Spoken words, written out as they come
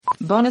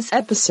Bonus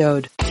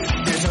episode.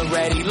 There's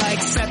already like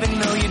 7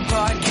 million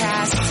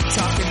podcasts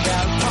talking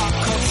about pop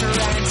culture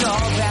and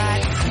all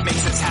that.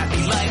 Makes us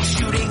happy like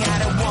shooting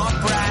at a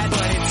womp rat,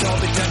 but it's all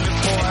been done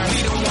before.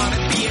 We don't want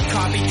to be a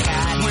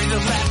copycat. We're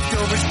the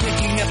leftovers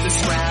picking up the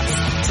scraps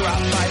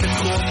dropped by the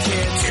cool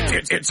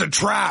kids. It's a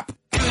trap.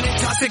 Good at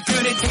toss it,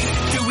 good at taste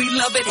it. Do we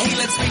love it? Hey,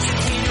 let's face it,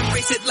 can't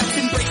erase it. Let's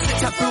embrace the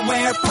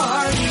Tupperware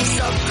party.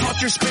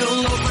 Subculture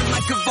spill over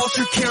like a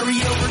vulture. Carry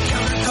over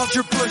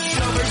counterculture,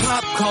 pushovers,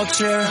 pop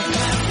culture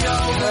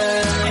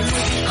leftovers. And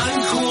for the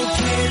uncool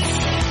kids,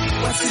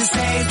 what's to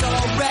say has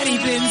already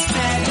been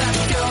said.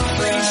 Leftovers.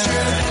 Pretty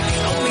sure that the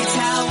only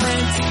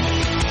talent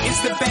is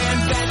the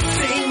band that's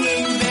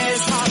singing this.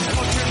 Pop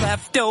culture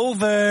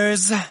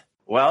leftovers.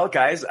 Well,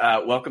 guys,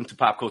 welcome to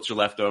Pop Culture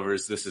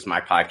Leftovers. This is my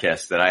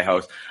podcast that I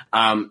host.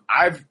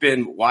 I've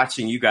been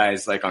watching you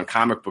guys like on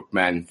Comic Book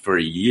Men for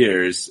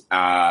years.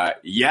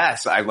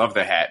 Yes, I love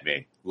the hat,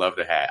 man. Love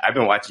the hat. I've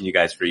been watching you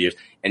guys for years.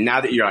 And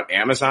now that you're on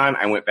Amazon,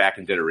 I went back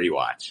and did a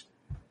rewatch.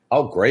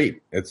 Oh,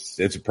 great. It's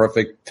a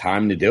perfect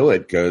time to do it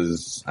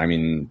because, I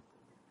mean,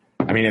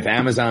 if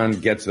Amazon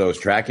gets those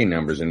tracking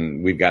numbers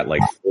and we've got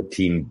like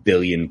 14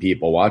 billion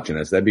people watching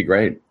us, that'd be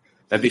great.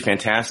 That'd be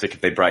fantastic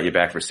if they brought you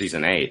back for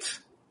season 8.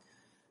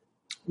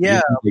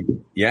 Yeah.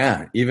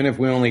 Yeah. Even if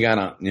we only got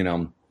a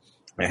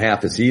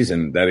half a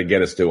season, that'd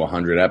get us to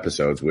 100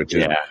 episodes, which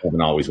is what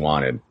I've always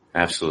wanted.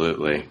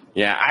 Absolutely.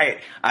 Yeah.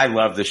 I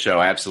love the show.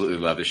 I absolutely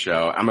love the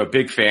show. I'm a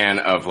big fan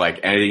of like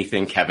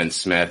anything Kevin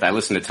Smith. I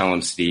listen to Tell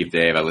 'em Steve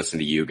Dave. I listen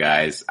to you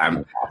guys.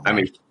 I'm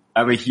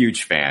a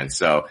huge fan.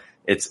 So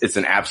it's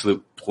an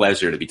absolute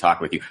pleasure to be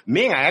talking with you.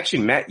 Ming, I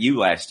actually met you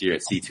last year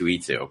at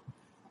C2E2.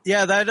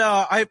 Yeah,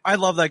 I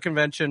love that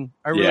convention.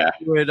 I really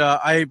would.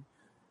 I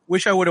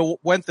wish I would have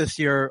went this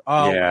year.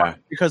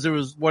 Because it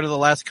was one of the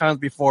last cons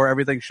before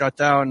everything shut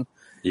down.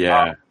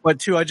 Yeah. But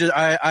two,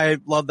 I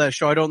love that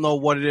show. I don't know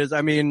what it is.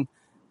 I mean,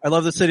 I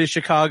love the city of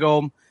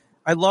Chicago.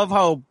 I love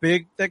how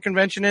big that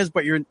convention is,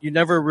 but you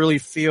never really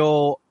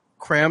feel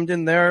crammed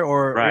in there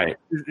or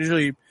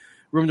usually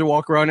room to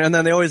walk around. And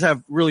then they always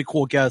have really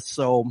cool guests.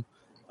 So,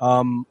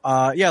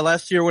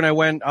 last year when I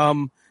went,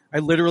 I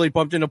literally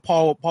bumped into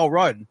Paul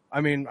Rudd. I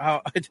mean,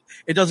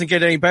 it doesn't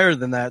get any better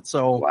than that.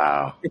 So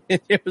wow,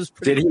 it was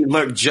pretty. Did he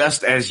look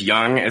just as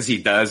young as he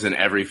does in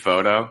every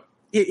photo?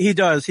 He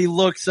does. He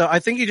looks. I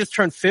think he just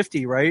turned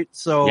 50, right?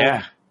 So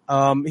yeah.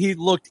 He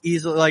looked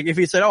easily like if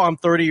he said, "Oh, I'm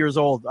 30 years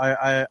old,"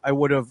 I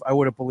would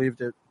have believed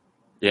it.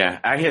 Yeah,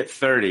 I hit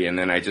 30 and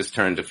then I just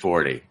turned to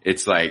 40.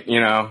 It's like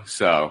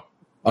so.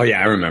 Oh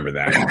yeah, I remember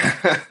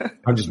that.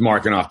 I'm just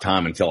marking off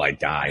time until I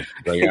die.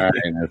 Like, all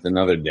right, that's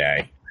another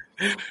day.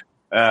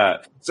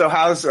 So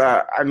how's,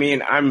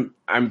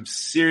 I'm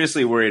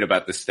seriously worried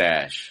about the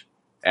stash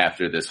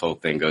after this whole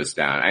thing goes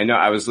down. I know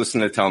I was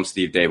listening to Tell 'em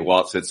Steve Dave.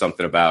 Walt said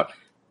something about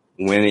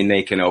when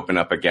they can open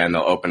up again,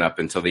 they'll open up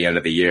until the end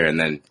of the year. And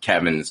then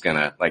Kevin's going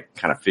to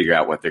kind of figure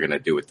out what they're going to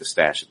do with the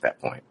stash at that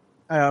point.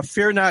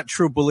 Fear not,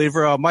 true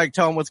believer. Mike,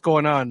 tell him what's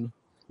going on.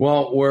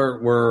 Well,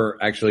 we're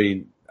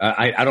actually,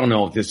 I don't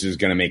know if this is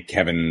going to make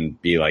Kevin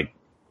be like,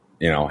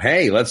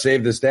 hey, let's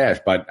save the stash.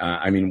 But,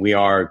 we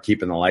are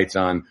keeping the lights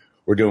on.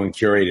 We're doing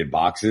curated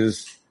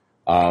boxes.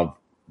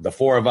 The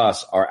four of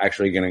us are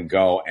actually going to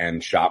go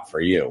and shop for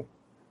you.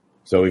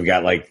 So we've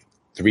got like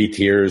 3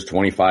 tiers,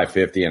 $25,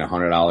 $50, and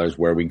 $100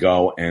 where we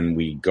go and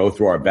we go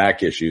through our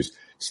back issues,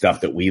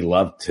 stuff that we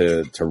love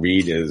to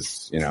read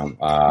as,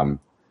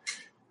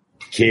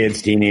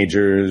 kids,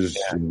 teenagers,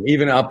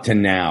 even up to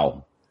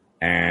now.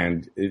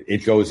 And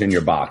it goes in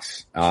your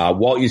box.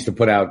 Walt used to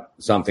put out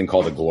something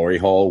called a glory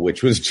hole,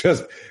 which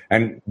was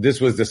and this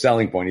was the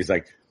selling point. He's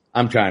like,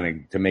 I'm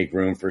trying to make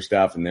room for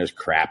stuff and there's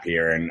crap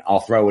here and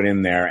I'll throw it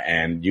in there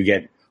and you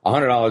get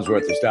 $100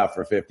 worth of stuff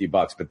for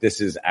 $50, but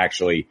this is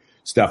actually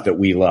stuff that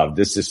we love.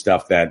 This is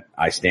stuff that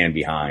I stand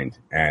behind,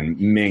 and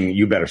Ming,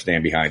 you better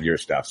stand behind your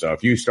stuff. So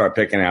if you start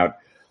picking out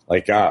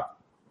like, I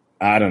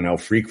don't know,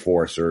 Freak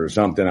Force or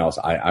something else,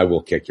 I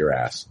will kick your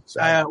ass.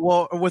 So.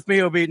 Well, with me,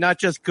 it'll be not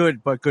just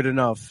good, but good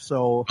enough.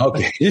 So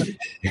okay.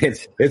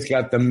 It's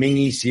got the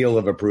Mingy seal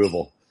of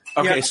approval.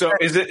 Okay, so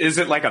is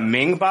it like a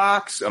Ming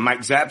box, a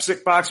Mike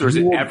Zapsik box, or is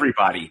it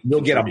everybody?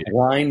 You'll get a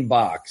blind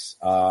box.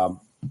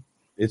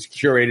 It's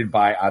curated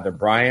by either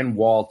Brian,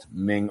 Walt,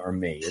 Ming, or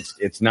me.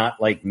 It's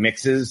not like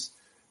mixes.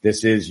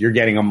 You're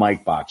getting a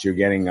Mike box. You're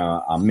getting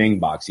a Ming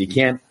box.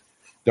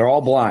 They're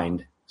all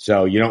blind,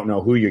 so you don't know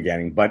who you're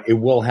getting, but it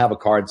will have a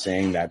card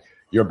saying that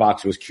your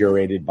box was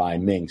curated by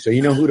Ming. So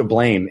you know who to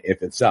blame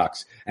if it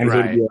sucks. And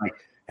who to be like,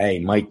 hey,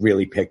 Mike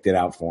really picked it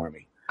out for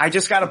me. I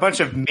just got a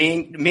bunch of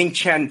Ming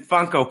Chen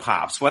Funko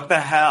Pops. What the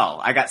hell?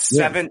 I got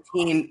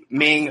 17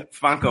 Ming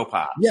Funko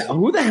Pops. Yeah,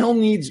 who the hell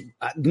needs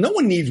no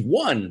one needs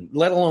one,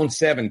 let alone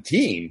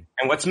 17.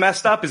 And what's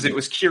messed up is it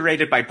was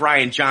curated by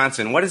Brian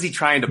Johnson. What is he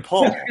trying to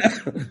pull?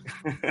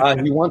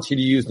 He wants you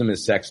to use them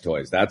as sex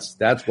toys. That's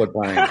what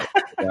Brian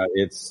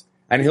does.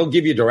 And he'll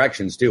give you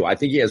directions too. I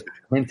think he has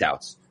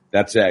printouts.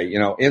 That's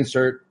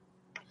insert.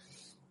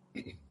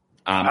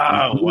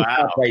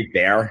 Wow. Right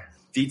there.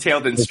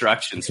 Detailed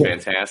instructions,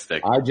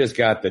 fantastic. I just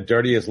got the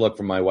dirtiest look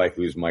from my wife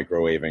who's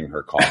microwaving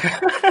her coffee.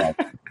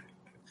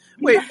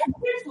 Wait,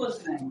 Kids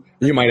listening.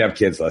 You might have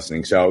kids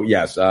listening, so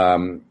yes.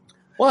 Donnie,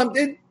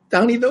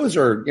 those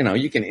are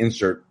you can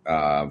insert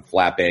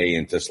flap A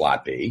into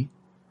slot B.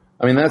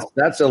 I mean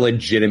that's a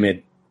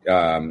legitimate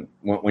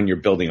when you're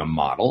building a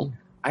model.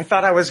 I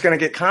thought I was going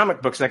to get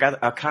comic books. I got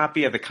a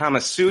copy of the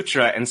Kama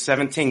Sutra and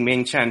 17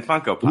 Ming Chen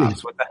Funko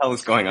Pops. What the hell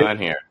is going on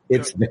here?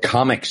 It's the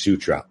Comic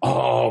Sutra.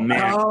 Oh,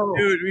 man.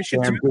 dude, we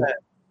should do that.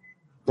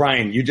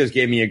 Brian, you just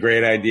gave me a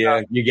great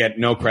idea. You get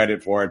no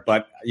credit for it,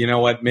 but you know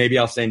what? Maybe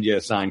I'll send you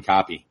a signed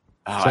copy.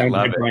 I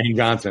love it. Brian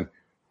Johnson.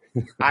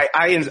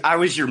 I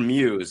was your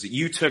muse.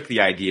 You took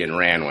the idea and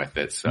ran with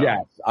it. So.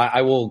 Yes,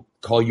 I will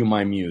call you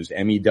my muse.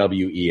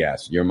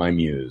 MEWES. You're my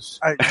muse.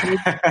 Can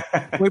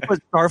we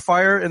put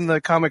Starfire in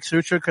the Comic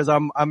Sutra? Because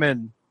I'm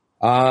in.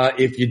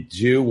 If you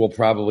do, we'll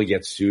probably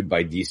get sued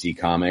by DC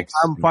Comics.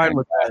 I'm fine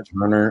with that.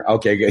 Turner.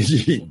 Okay,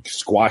 good.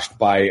 Squashed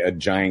by a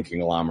giant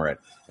conglomerate.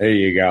 There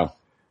you go.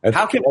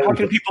 How can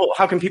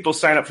people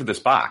sign up for this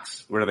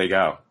box? Where do they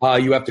go?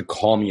 You have to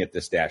call me at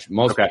the stash.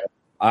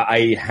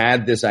 I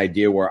had this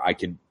idea where I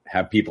could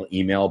have people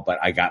email, but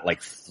I got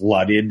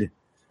flooded,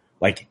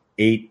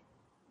 8.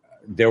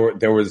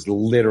 There was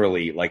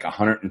literally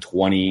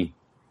 120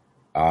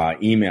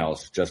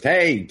 emails. Just,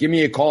 hey, give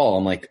me a call.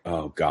 I'm like,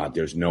 oh God,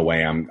 there's no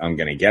way I'm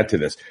going to get to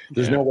this.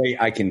 There's no way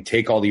I can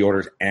take all the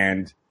orders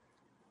and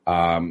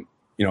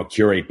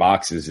curate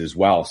boxes as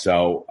well.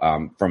 So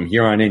from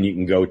here on in, you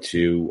can go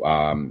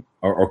to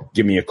or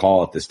give me a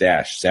call at the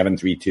stash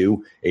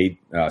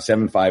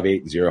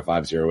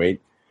 732-758-0508.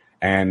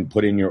 And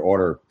put in your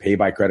order, pay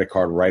by credit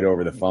card right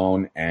over the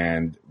phone,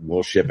 and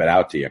we'll ship it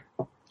out to you.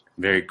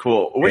 Very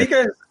cool. What are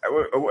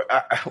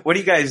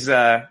you guys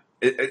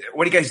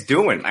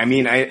doing? I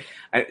mean,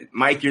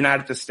 Mike, you're not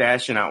at the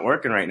stash. You're not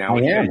working right now.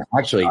 I am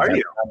actually. That's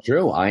not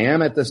true. I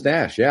am at the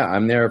stash. Yeah,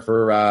 I'm there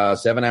for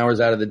 7 hours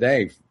out of the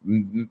day,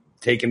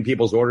 taking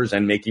people's orders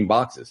and making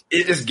boxes.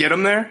 You just get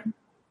them there.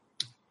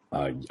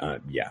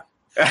 Yeah.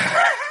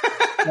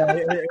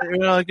 You're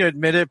not going to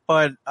admit it,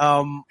 but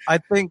I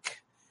think.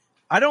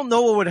 I don't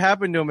know what would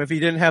happen to him if he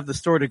didn't have the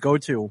store to go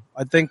to.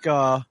 I think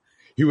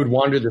he would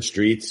wander the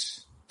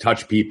streets,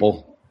 touch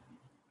people.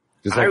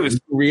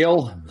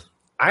 Real.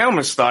 I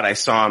almost thought I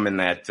saw him in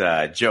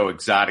that Joe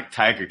Exotic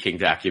Tiger King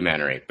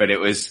documentary, but it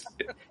was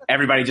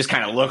everybody just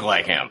kind of looked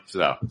like him.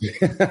 So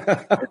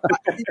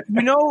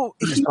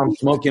I'm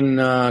smoking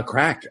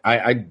crack,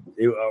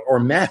 or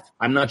meth.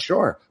 I'm not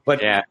sure,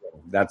 but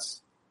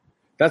that's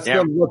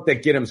the look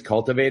that Giddim's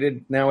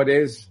cultivated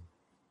nowadays.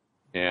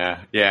 Yeah.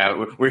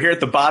 We're here at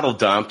the bottle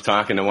dump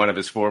talking to one of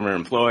his former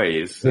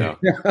employees. So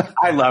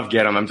I love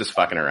Gidim. I'm just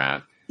fucking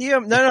around. Yeah,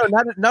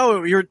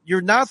 no.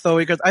 You're not though,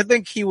 because I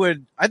think he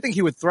would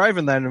thrive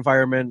in that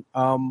environment.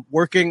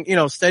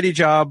 Working, steady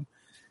job.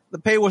 The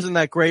pay wasn't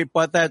that great,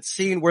 but that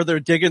scene where they're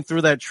digging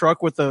through that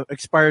truck with the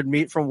expired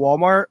meat from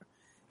Walmart,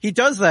 he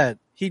does that.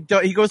 He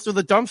goes through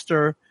the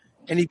dumpster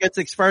and he gets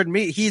expired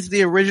meat. He's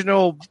the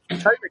original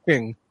Tiger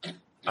King.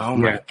 Oh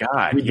my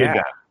God!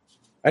 Yeah.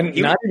 And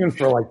not even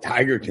for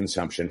tiger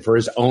consumption, for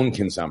his own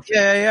consumption.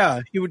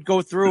 Yeah. He would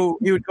go through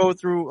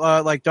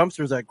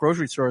dumpsters at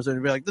grocery stores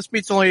and be like, "This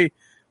meat's only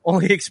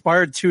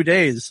expired 2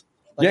 days.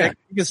 You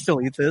can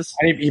still eat this."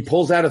 And he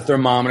pulls out a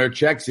thermometer,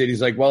 checks it. He's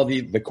like, "Well,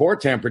 the core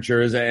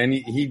temperature is," and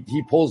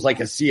he pulls a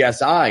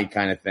CSI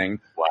kind of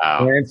thing.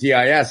 Wow. Or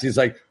NCIS. He's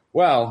like,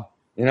 "Well,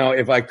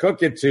 if I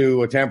cook it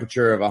to a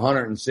temperature of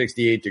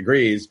 168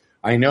 degrees,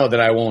 I know that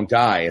I won't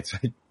die." It's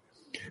like,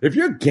 if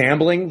you're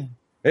gambling.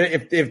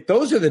 If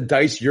those are the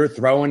dice you're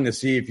throwing to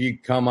see if you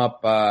come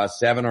up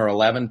 7 or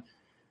 11,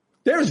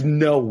 there's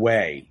no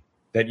way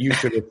that you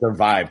should have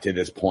survived to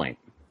this point.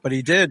 But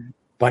he did.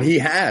 But he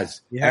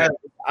has. Yeah.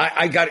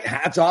 I got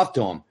hats off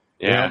to him.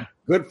 Yeah.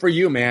 Good for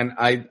you, man.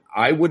 I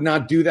would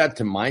not do that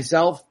to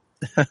myself.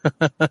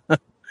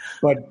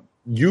 But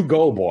you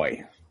go,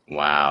 boy.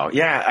 Wow.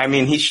 Yeah. I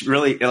mean, he's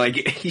really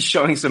he's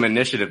showing some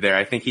initiative there.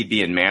 I think he'd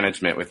be in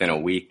management within a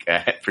week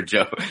for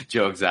Joe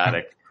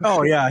Exotic.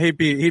 Oh yeah. He'd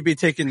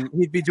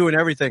be doing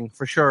everything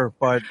for sure.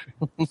 But,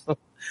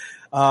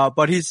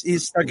 but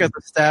he's stuck at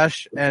the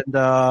stash and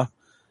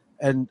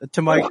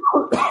to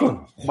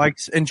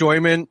Mike's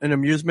enjoyment and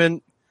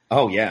amusement.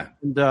 Oh yeah.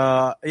 And,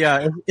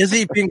 is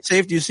he being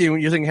safe? Do you see him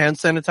using hand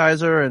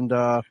sanitizer and,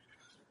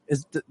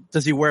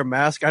 does he wear a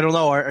mask? I don't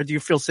know. Or do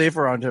you feel safe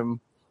around him?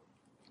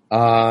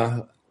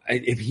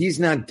 If he's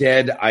not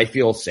dead, I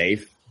feel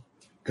safe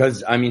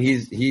because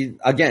he's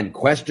again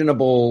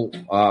questionable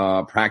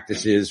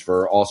practices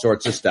for all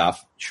sorts of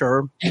stuff.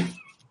 Sure,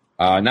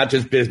 not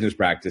just business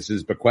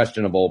practices, but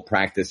questionable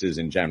practices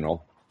in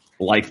general,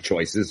 life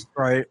choices.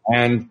 Right.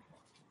 And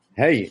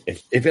hey,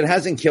 if it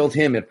hasn't killed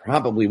him, it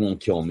probably won't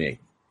kill me.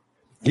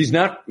 He's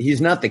not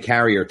the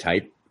carrier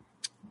type.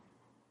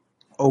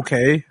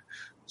 Okay.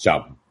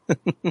 So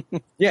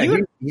yeah,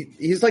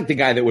 he's like the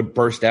guy that would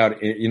burst out.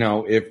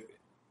 If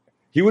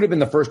he would have been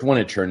the first one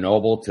at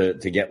Chernobyl to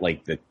get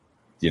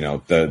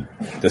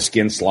the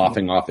skin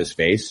sloughing off his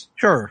face.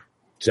 Sure.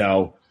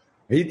 So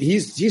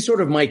He's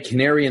sort of my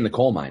canary in the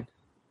coal mine.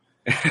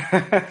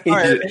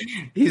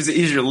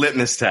 he's your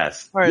litmus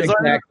test. All right,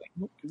 exactly.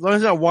 As long as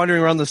he's not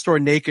wandering around the store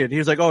naked. He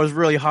was like, "Oh, it's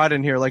really hot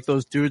in here." Like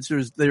those dudes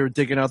they were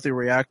digging out the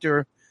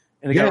reactor,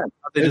 and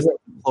they just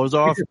close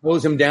off.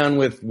 Close him down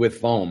with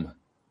foam.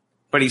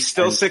 But he's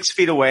still 6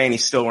 feet away, and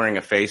he's still wearing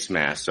a face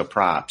mask. So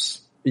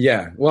props.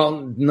 Yeah,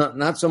 well,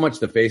 not so much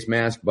the face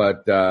mask,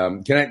 but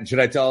should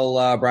I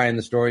tell Brian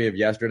the story of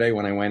yesterday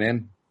when I went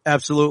in?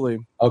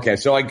 Absolutely. Okay,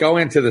 so I go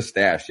into the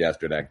stash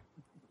yesterday,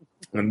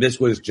 and this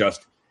was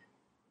just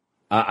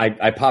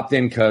I popped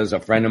in because a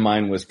friend of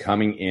mine was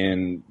coming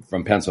in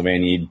from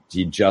Pennsylvania.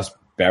 He just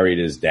buried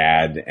his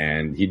dad,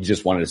 and he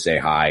just wanted to say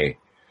hi.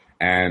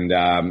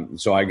 And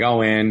so I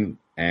go in,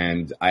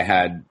 and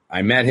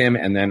I met him,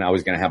 and then I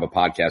was going to have a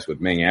podcast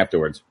with Ming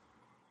afterwards.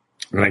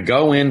 And I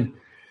go in,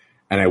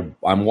 and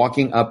I'm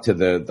walking up to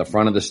the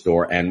front of the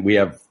store, and we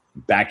have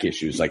back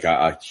issues, like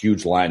a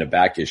huge line of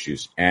back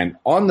issues. And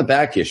on the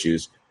back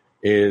issues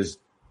is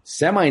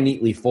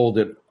semi-neatly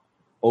folded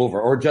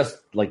over, or just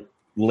like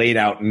laid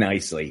out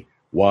nicely,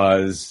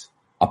 was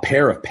a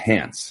pair of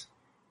pants.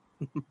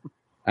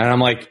 And I'm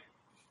like,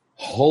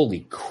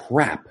 holy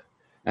crap.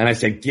 And I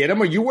said, get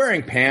him. Are you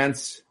wearing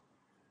pants?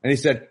 And he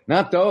said,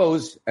 not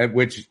those,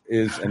 which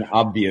is an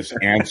obvious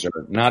answer.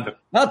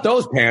 Not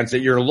those pants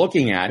that you're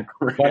looking at.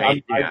 But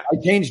I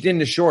changed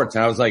into shorts,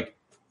 and I was like,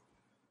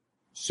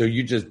 so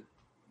you just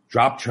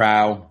drop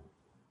trow,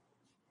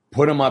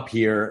 put them up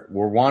here.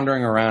 We're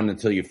wandering around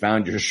until you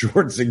found your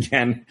shorts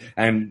again,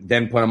 and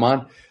then put them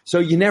on. So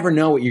you never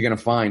know what you're going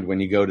to find when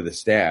you go to the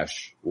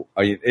stash.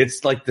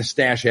 It's like the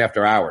stash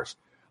after hours.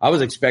 I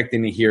was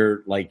expecting to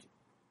hear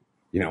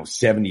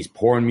 70s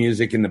porn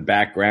music in the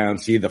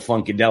background, see the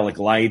funkadelic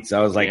lights.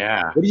 I was like,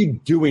 What are you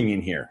doing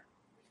in here?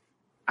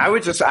 I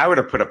would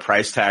have put a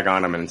price tag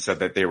on them and said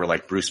that they were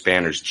like Bruce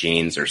Banner's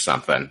jeans or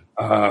something.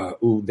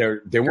 They're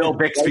Bill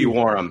Bixby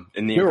wore them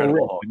in the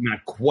Incredible Hulk.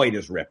 Not quite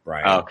as ripped,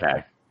 Brian.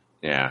 Okay.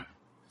 Yeah.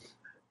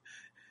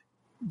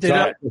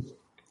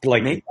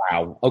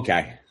 Wow.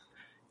 Okay.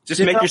 Just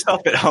make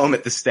yourself at home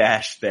at the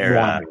stash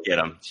there. Get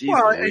them.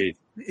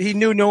 He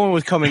knew no one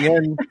was coming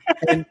in,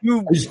 and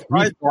you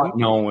thought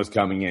no one was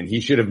coming in. He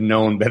should have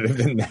known better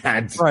than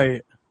that,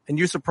 right? And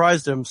you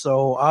surprised him,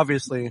 so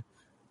obviously,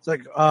 it's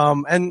like,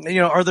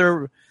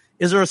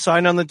 is there a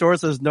sign on the door that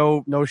says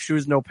no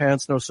shoes, no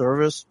pants, no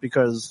service?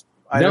 Because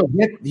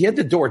he had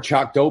the door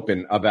chalked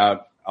open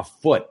about a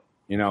foot.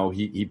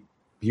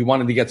 He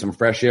wanted to get some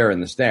fresh air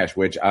in the stash,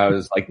 which I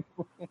was like,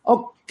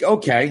 oh,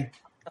 okay.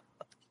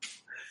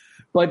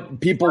 But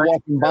people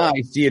walking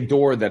by see a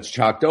door that's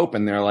chalked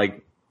open. They're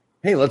like,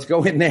 hey, let's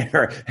go in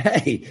there.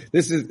 Hey,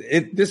 this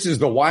is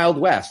the Wild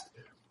West.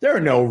 There are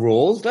no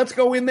rules. Let's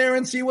go in there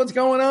and see what's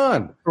going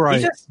on.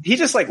 Right. He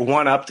just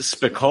one up to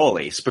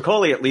Spicoli.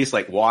 Spicoli at least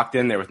walked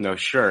in there with no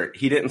shirt.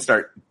 He didn't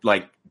start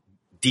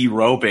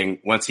derobing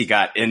once he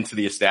got into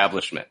the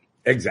establishment.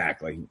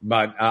 Exactly.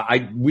 But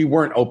we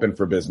weren't open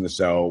for business,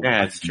 so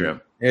yeah, that's true.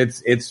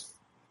 It's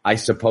I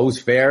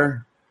suppose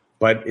fair,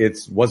 but it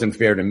wasn't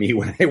fair to me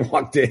when I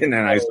walked in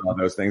and I saw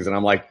those things, and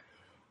I'm like,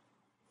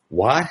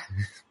 what?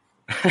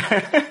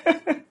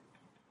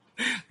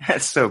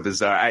 That's so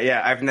bizarre.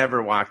 I've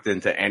never walked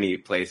into any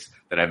place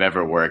that I've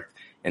ever worked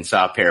and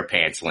saw a pair of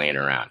pants laying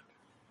around.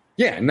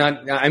 Yeah,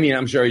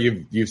 I'm sure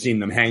you've seen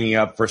them hanging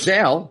up for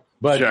sale,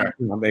 but sure.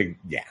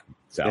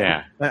 So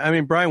yeah. I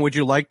mean, Brian, would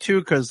you like to?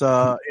 Because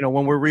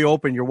when we're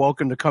reopened, you're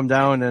welcome to come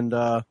down and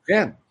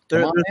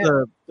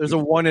there's a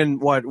 1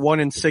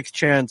 in 6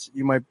 chance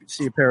you might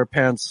see a pair of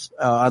pants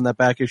on that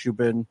back issue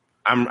bin.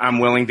 I'm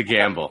willing to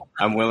gamble.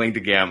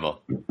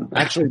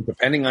 Actually,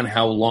 depending on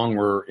how long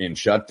we're in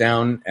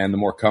shutdown and the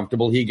more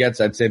comfortable he gets,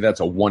 I'd say that's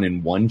a 1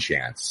 in 1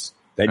 chance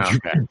that you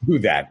can do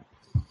that.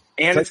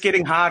 And it's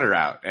getting hotter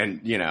out, and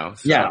So.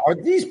 Yeah, are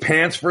these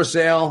pants for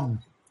sale?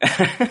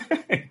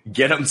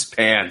 Get him's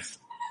pants.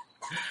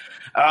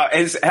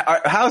 How's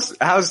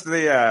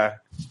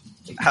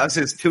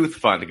his tooth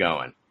fund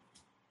going?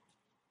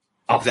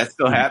 Is that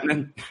still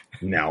happening?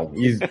 No,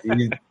 he's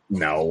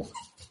no.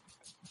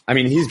 I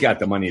mean, he's got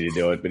the money to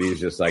do it, but he's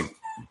just like,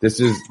 this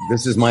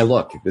is my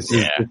look. This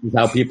is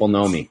how people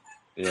know me.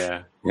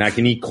 Yeah. And I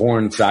can eat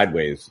corn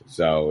sideways,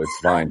 so it's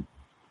fine.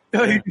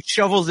 He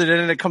shovels it in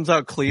and it comes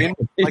out clean.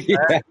 Like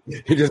that.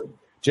 He just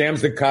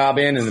jams the cob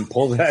in and then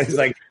pulls it out. He's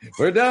like,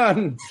 we're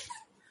done.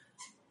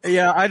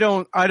 Yeah, I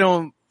don't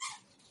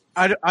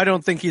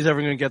think he's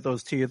ever going to get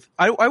those teeth.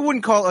 I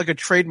wouldn't call it like a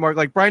trademark.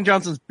 Like Brian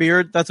Johnson's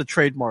beard, that's a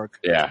trademark.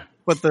 Yeah.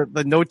 But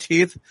the no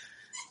teeth,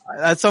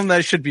 that's something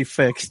that should be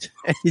fixed.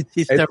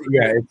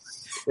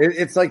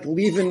 It's like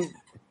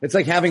it's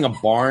like having a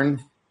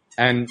barn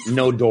and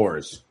no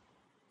doors.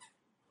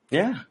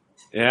 Yeah.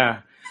 Yeah.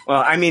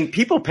 Well, I mean,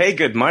 people pay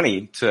good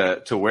money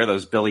to wear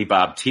those Billy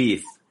Bob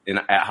teeth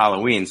at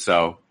Halloween,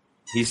 so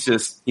he's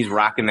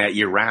rocking that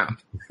year round.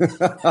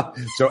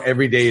 So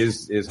every day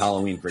is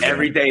Halloween for him.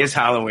 Every day is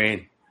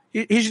Halloween.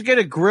 He should get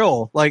a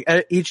grill. Like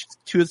each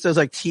tooth says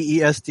like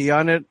TESD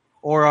on it,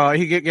 or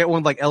he could get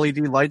one with like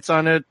LED lights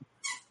on it.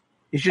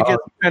 He should get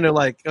kind of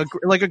like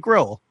a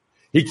grill.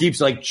 he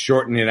keeps like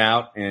shortening it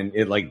out, and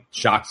it like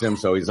shocks him.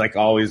 So he's like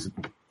always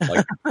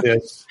like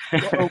this.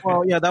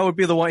 Well, yeah, that would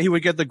be the one. He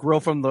would get the grill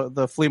from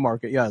the flea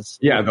market. Yes.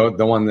 Yeah,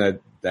 the one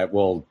that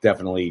will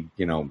definitely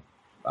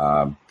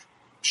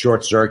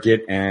short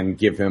circuit and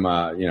give him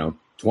a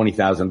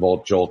 20,000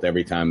 volt jolt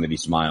every time that he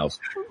smiles.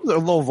 A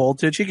low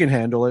voltage, he can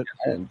handle it.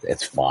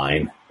 It's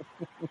fine.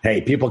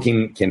 Hey, people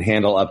can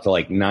handle up to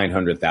like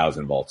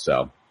 900,000 volts.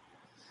 So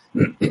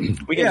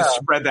we can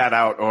spread that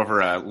out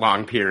over a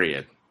long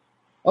period.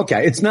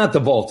 Okay, it's not the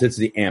volt; it's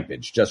the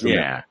ampage. Just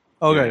remember. Yeah.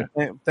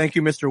 Okay, thank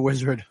you, Mr.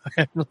 Wizard.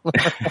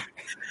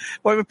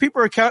 Well,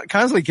 people are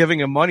constantly giving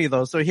him money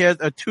though. So he had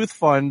a tooth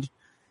fund.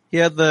 He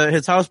had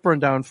his house burned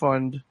down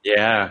fund.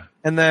 Yeah.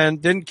 And then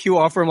didn't Q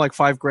offer him like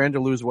 $5,000 to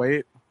lose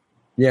weight?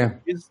 Yeah.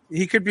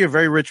 He could be a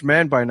very rich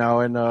man by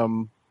now,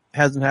 and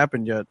hasn't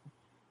happened yet.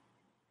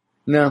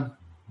 No.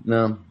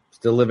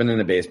 Still living in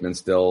a basement,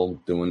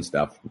 still doing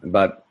stuff.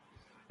 But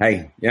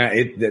hey,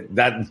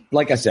 that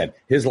like I said,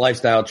 his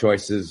lifestyle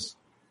choices.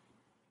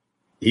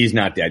 He's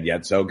not dead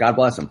yet, so God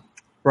bless him.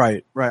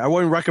 Right. I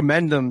wouldn't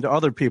recommend him to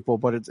other people,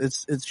 but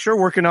it's sure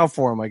working out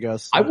for him, I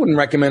guess. I wouldn't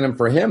recommend him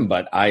for him,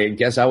 but I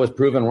guess I was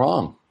proven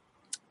wrong.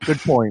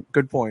 Good point.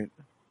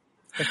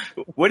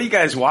 What are you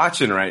guys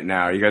watching right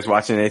now? Are you guys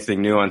watching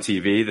anything new on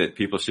TV that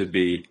people should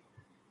be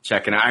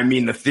checking out? I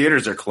mean, the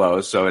theaters are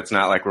closed, so it's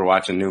not like we're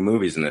watching new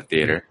movies in the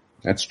theater.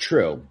 That's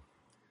true.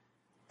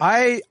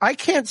 I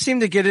can't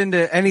seem to get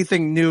into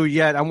anything new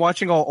yet. I'm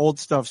watching all old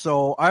stuff,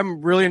 so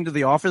I'm really into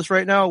The Office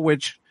right now,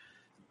 which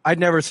I'd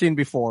never seen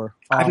before.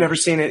 I've never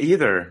seen it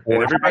either,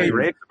 and everybody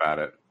raves about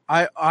it.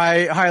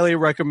 I highly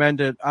recommend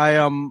it.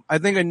 I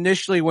think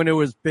initially when it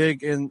was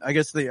big in, I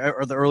guess the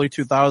early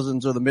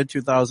 2000s or the mid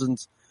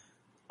 2000s,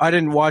 I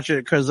didn't watch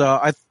it because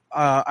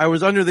I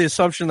was under the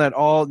assumption that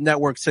all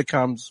network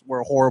sitcoms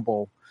were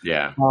horrible.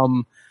 Yeah.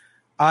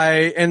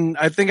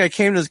 I think I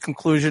came to this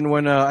conclusion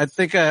when I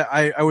think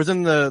I was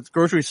in the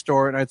grocery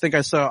store and I think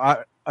I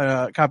saw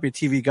a copy of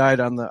TV Guide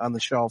on the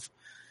shelf.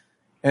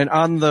 And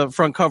on the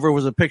front cover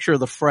was a picture of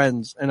the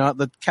Friends, and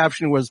the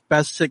caption was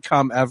 "Best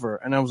sitcom ever."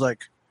 And I was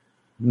like,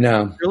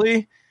 "No,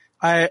 really?"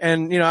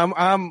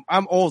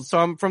 I'm old, so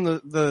I'm from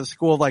the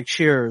school of like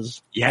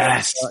Cheers.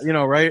 Yes,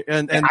 right?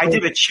 And I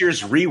did a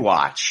Cheers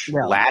rewatch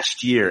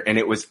last year, and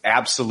it was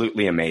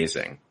absolutely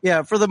amazing.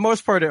 Yeah, for the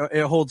most part,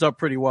 it holds up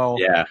pretty well.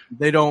 Yeah,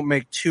 they don't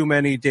make too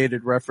many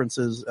dated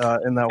references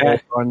in that whole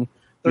run.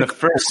 In the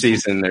first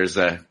season, there's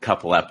a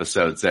couple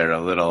episodes that are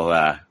a little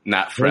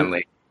not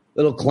friendly.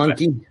 Little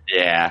clunky.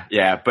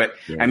 Yeah. But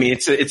I mean,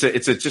 it's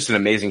just an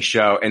amazing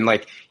show. And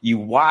like you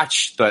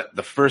watch the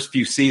first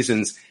few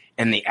seasons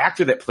and the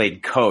actor that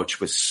played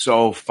Coach was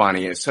so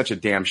funny. It's such a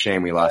damn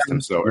shame we lost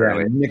him so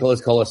early.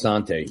 Nicholas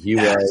Colasante. He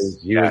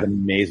was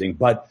amazing.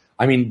 But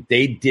I mean,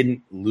 they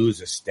didn't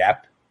lose a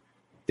step.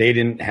 They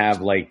didn't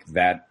have like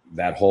that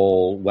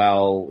whole,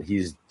 well,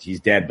 he's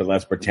dead, but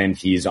let's pretend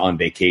he's on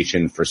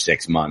vacation for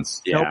 6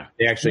 months. Yeah. Nope.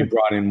 They actually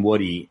brought in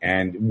Woody,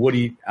 and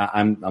Woody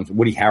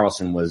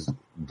Harrelson was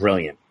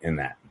brilliant in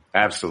that.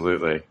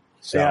 Absolutely.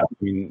 So I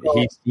mean,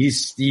 he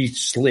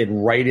slid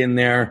right in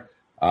there,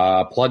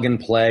 plug and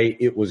play.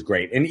 It was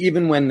great. And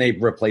even when they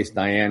replaced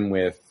Diane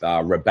with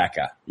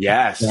Rebecca,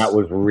 yes, that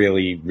was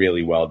really,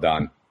 really well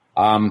done.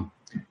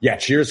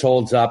 Cheers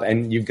holds up,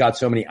 and you've got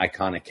so many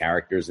iconic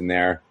characters in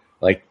there,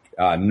 like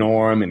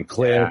Norm and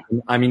Cliff. Yeah.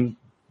 I mean,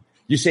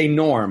 you say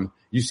Norm,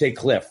 you say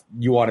Cliff,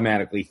 you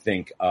automatically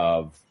think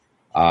of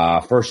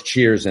first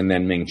Cheers and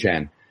then Ming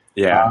Chen.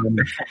 Yeah.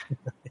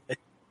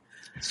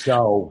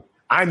 So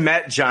I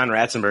met John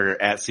Ratzenberger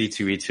at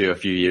C2E2 a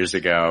few years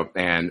ago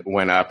and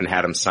went up and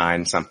had him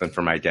sign something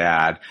for my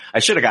dad. I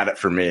should have got it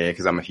for me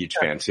because I'm a huge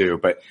fan too.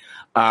 But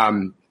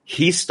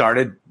he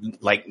started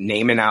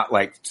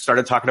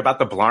started talking about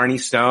the Blarney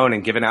Stone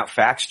and giving out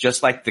facts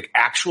just like the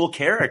actual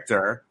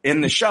character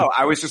in the show.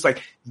 I was just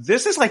like,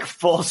 this is like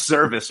full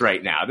service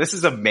right now. This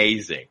is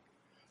amazing.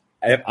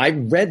 I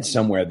read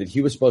somewhere that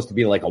he was supposed to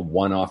be like a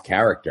one-off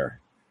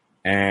character,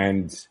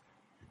 and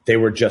they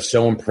were just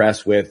so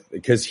impressed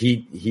because he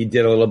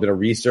did a little bit of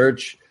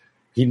research.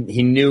 He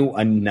knew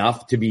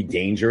enough to be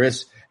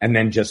dangerous and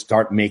then just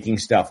start making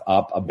stuff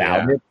up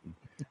about it.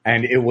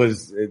 And it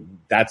was,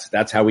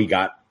 that's how he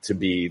got to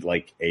be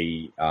like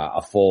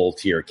a full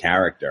tier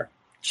character.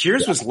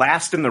 Cheers was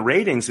last in the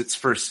ratings its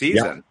first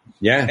season.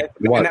 Yeah.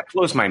 And that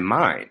blows my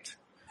mind.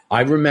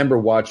 I remember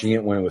watching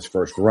it when it was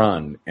first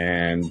run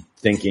and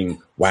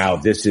thinking, wow,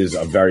 this is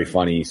a very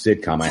funny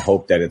sitcom. I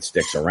hope that it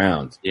sticks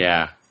around.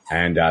 Yeah.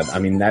 And, I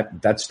mean,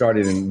 that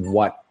started in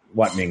what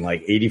Ming,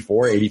 like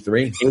 84,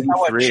 83?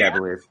 83, I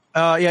believe.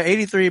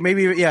 83,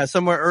 maybe,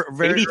 somewhere.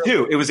 82.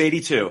 Early. It was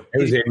 82. It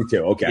was 82.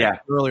 Okay. Yeah.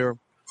 Earlier.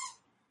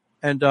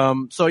 And,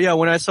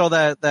 when I saw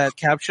that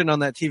caption on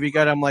that TV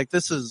guide, I'm like,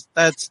 that's,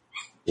 guys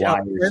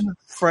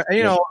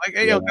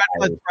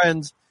with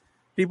friends,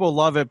 people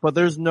love it, but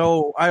there's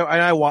no,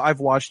 I've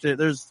watched it.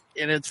 It's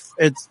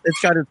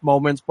got its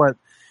moments, but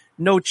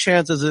no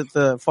chance is it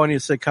the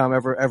funniest sitcom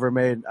ever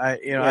made. I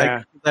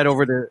give that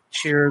over to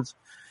Cheers.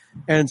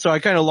 And so I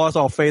kind of lost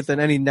all faith in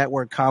any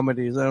network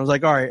comedies. And I was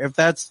like, all right, if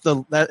that's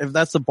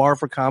the bar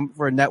for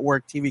a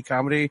network TV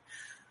comedy,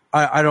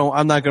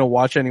 I'm not going to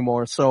watch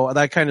anymore. So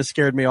that kind of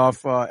scared me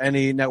off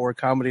any network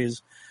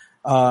comedies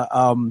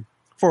for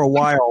a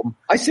while.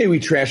 I say we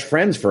trash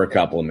Friends for a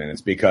couple of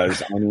minutes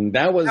because I mean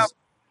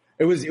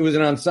it was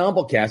an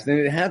ensemble cast and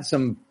it had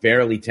some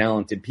fairly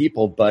talented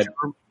people, but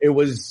it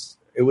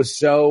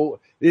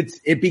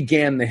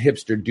began the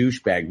hipster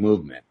douchebag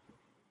movement.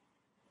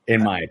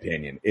 In my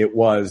opinion, it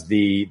was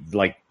it's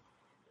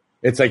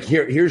like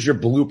here's your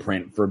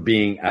blueprint for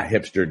being a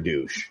hipster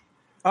douche.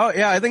 Oh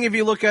yeah, I think if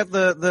you look at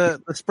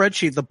the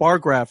spreadsheet, the bar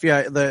graph,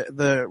 yeah,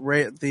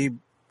 the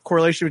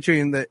correlation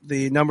between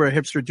the number of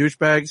hipster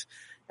douchebags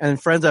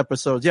and Friends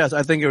episodes, yes,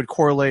 I think it would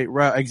correlate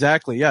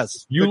exactly.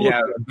 Yes,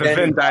 the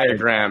Venn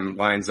diagram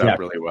lines up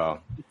really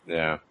well.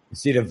 Yeah,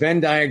 see the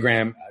Venn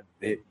diagram.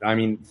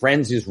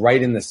 Friends is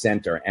right in the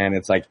center, and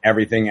it's like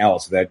everything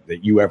else that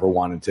you ever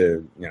wanted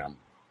to,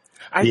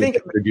 I think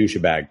douche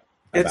bag.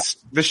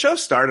 The show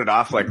started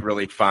off like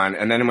really fun,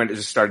 and then when it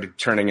just started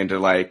turning into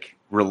like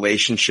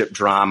relationship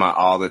drama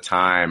all the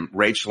time,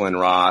 Rachel and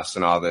Ross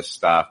and all this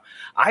stuff,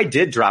 I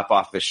did drop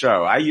off the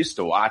show. I used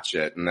to watch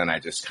it, and then I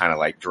just kind of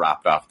like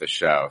dropped off the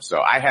show.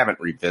 So I haven't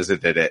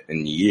revisited it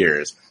in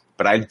years,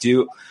 but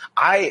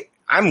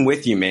I'm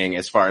with you, Ming,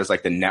 as far as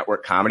like the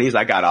network comedies.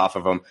 I got off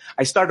of them.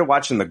 I started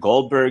watching the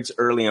Goldbergs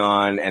early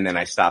on, and then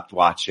I stopped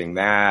watching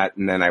that.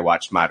 And then I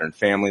watched Modern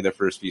Family the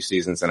first few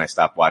seasons, and I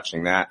stopped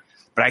watching that.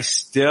 But I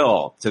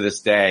still, to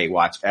this day,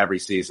 watch every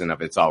season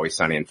of It's Always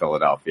Sunny in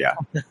Philadelphia.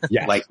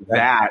 Yeah, like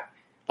that.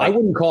 I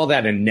wouldn't call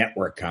that a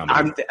network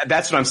comedy.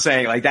 That's what I'm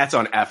saying. Like that's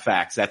on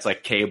FX. That's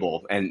like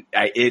cable, and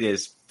it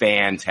is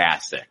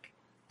fantastic.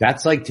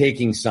 That's like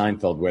taking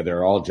Seinfeld, where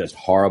they're all just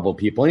horrible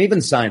people. And even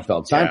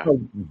Seinfeld.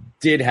 Seinfeld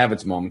did have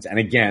its moments. And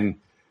again,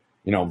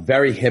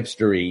 very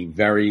hipstery,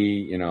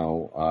 very,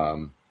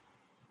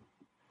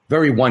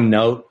 very one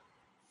note.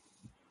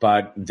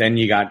 But then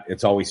you got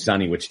It's Always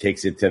Sunny, which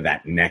takes it to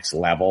that next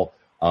level.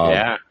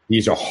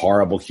 These are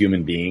horrible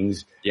human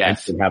beings.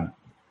 Yes. And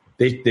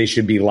they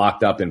should be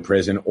locked up in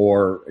prison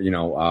or,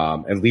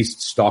 at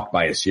least stalked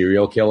by a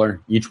serial killer,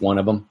 each one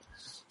of them.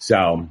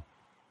 So...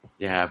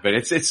 yeah, but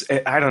it's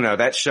I don't know,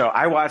 that show,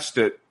 I watched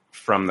it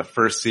from the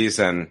first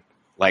season,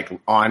 like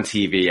on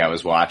TV. I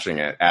was watching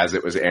it as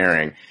it was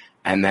airing,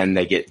 and then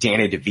they get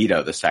Danny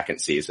DeVito the second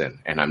season,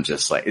 and I'm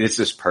just like, this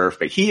is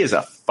perfect. He is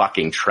a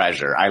fucking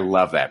treasure. I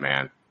love that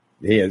man.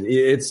 Yeah,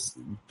 it's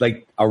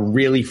like a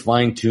really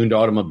fine-tuned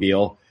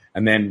automobile,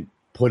 and then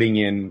putting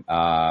in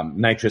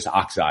nitrous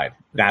oxide.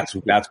 That's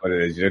what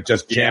it is. You're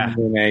just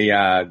jamming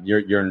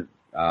your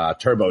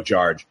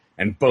turbocharge,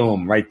 and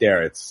boom, right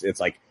there. It's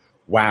like,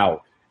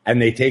 wow. And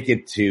they take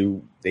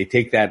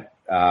that,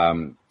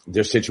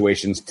 their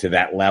situations to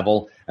that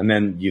level. And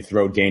then you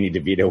throw Danny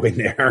DeVito in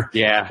there.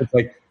 Yeah. It's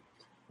like,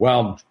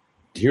 well,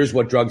 here's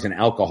what drugs and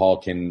alcohol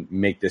can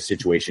make this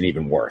situation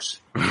even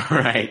worse.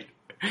 Right.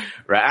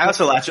 I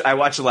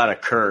watch a lot of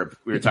Curb.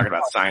 We were talking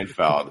about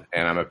Seinfeld,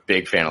 and I'm a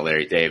big fan of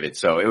Larry David.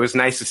 So it was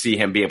nice to see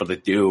him be able to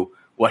do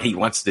what he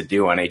wants to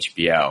do on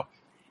HBO.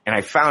 And I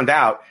found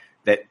out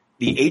that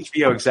the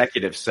HBO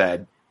executive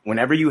said,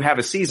 whenever you have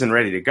a season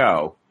ready to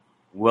go,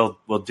 we'll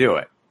do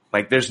it.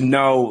 Like there's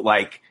no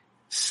like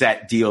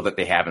set deal that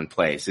they have in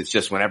place. It's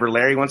just whenever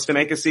Larry wants to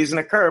make a season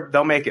of Curb,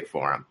 they'll make it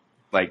for him.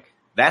 Like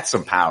that's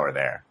some power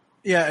there.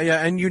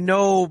 Yeah. And he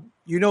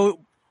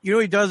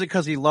does it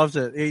because he loves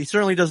it. He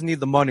certainly doesn't need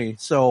the money.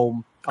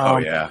 So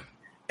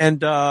and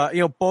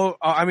both.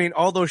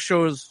 All those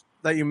shows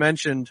that you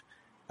mentioned,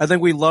 I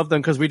think we love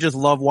them because we just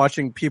love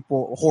watching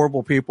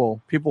horrible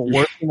people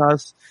worse than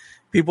us,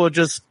 people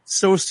just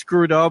so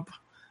screwed up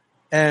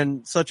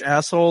and such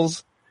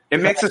assholes.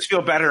 It makes us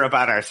feel better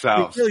about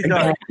ourselves. It really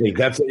does. Exactly.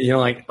 That's,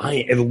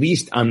 at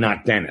least I'm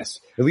not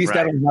Dennis. At least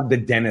I don't have the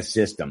Dennis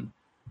system.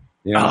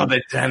 Oh,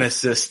 the Dennis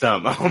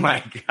system. Oh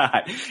my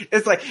God.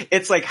 It's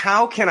like,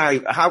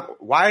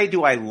 why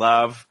do I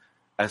love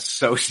a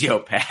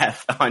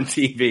sociopath on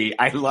TV?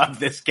 I love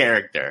this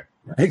character.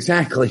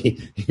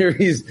 Exactly. Here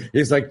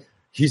he's like,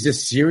 he's a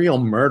serial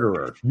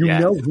murderer.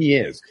 Know he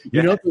is.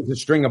 You know there's a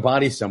string of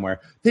bodies somewhere.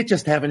 They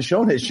just haven't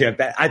shown it yet.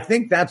 I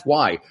think that's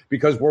why,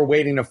 because we're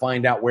waiting to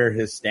find out where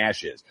his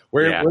stash is.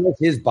 Where's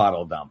his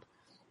bottle dump?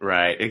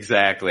 Right,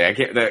 exactly.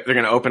 They're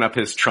going to open up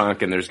his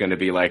trunk, and there's going to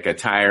be like a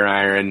tire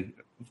iron,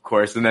 of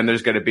course, and then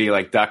there's going to be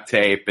like duct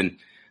tape and,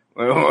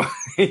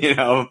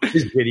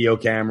 his video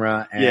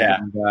camera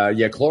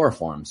and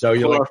chloroform. So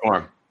you're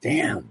like,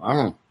 damn, I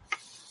don't know.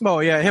 Oh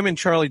yeah, him and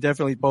Charlie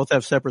definitely both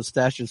have separate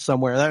stashes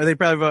somewhere. They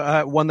probably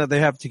have one that they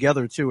have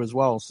together too as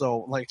well.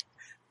 So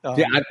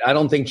I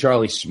don't think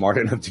Charlie's smart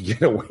enough to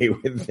get away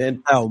with it.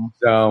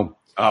 So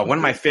one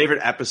of my favorite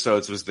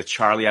episodes was the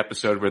Charlie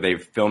episode where they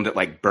filmed it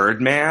like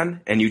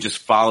Birdman, and you just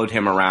followed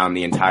him around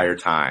the entire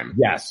time.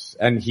 Yes,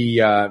 and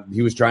he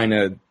was trying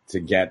to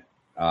get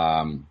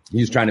he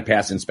was trying to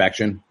pass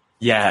inspection.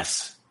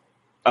 Yes.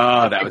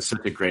 Oh, that was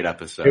such a great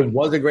episode. It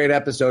was a great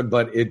episode,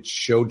 but it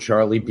showed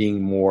Charlie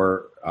being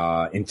more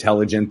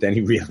intelligent than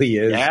he really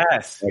is.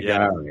 Yes.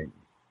 Right.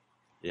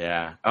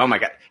 Yeah. Oh my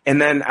God.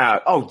 And then,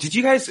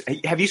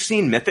 have you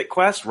seen Mythic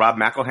Quest, Rob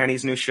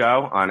McElhenney's new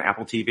show on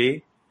Apple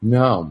TV?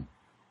 No.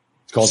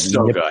 It's called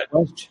So Nipple good.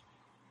 Quest?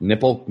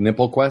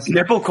 Nipple Quest?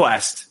 Nipple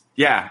Quest.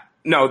 Yeah.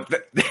 No,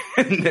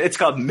 it's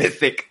called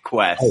Mythic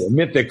Quest. Oh,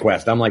 Mythic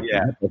Quest. I'm like,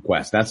 Nipple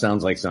Quest. That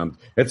sounds like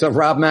it's a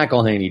Rob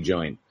McElhenney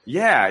joint.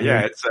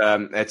 Yeah.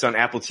 It's on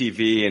Apple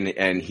TV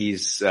and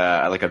he's,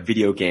 like a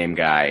video game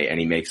guy and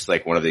he makes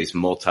like one of these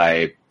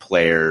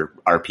multiplayer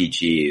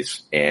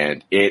RPGs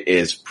and it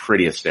is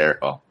pretty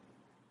hysterical.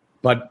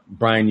 But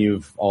Brian,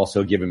 you've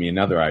also given me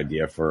another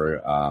idea for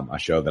a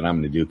show that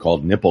I'm going to do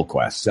called Nipple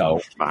Quest. So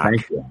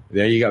thank you.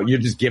 There you go. You're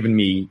just giving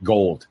me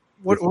gold.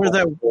 What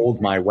that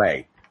gold my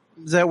way?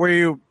 Is that where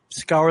you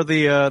scour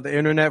the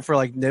internet for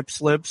like nip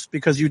slips?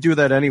 Because you do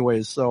that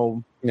anyways.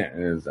 So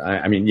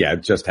yeah,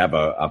 just have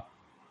a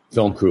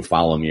film crew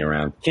follow me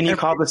around. Can you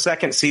call the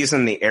second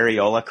season the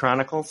Areola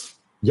Chronicles?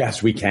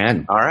 Yes, we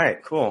can. All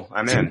right, cool.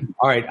 I'm in.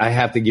 All right, I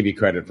have to give you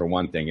credit for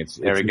one thing.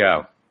 There we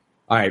go.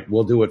 All right,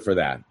 we'll do it for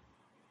that.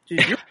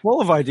 Dude, you're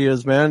full of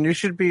ideas, man. You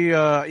should be.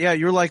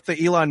 You're like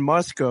the Elon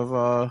Musk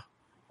of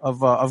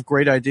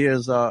great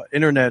ideas,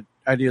 internet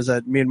ideas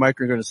that me and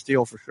Mike are going to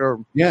steal for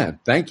sure. Yeah,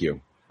 thank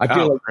you. I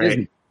feel like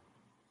great.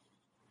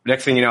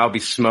 Next thing you know, I'll be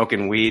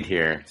smoking weed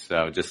here.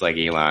 So just like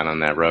Elon on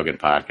that Rogan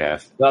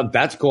podcast. Well,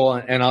 that's cool.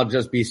 And I'll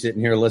just be sitting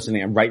here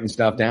listening and writing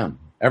stuff down.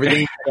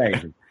 Everything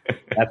today.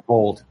 That's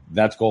gold.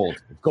 That's gold.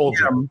 It's gold.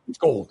 Yeah. It's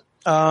gold.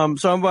 So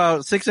I'm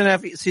about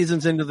 6.5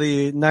 seasons into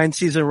the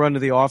 9-season run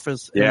of The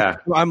Office. Yeah.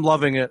 I'm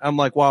loving it. I'm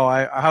like,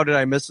 wow, how did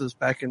I miss this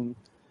back in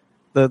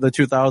the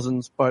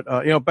 2000s? But,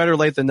 better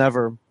late than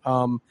never.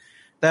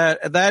 That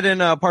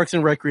and Parks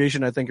and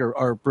Recreation, I think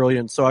are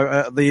brilliant.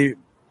 So the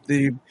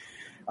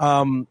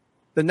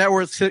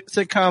network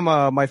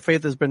sitcom, My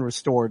Faith Has Been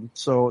Restored.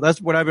 So that's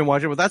what I've been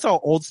watching, but that's all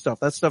old stuff.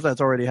 That's stuff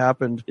that's already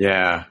happened.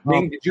 Yeah.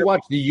 Did you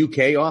watch the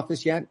UK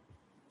Office yet?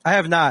 I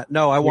have not.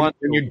 No, When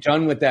you're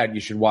done with that,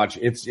 you should watch.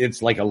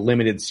 It's like a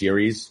limited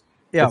series.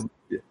 Yeah.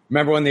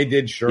 Remember when they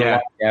did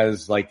Sherlock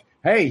as like,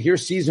 hey,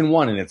 here's season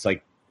 1, and it's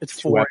like it's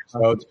 2 4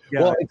 episodes.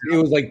 Yeah. Well, it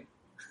was like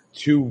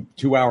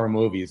two-hour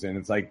movies, and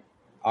it's like,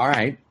 all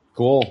right,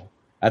 cool.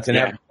 That's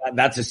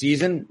that's a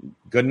season.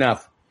 Good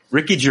enough.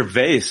 Ricky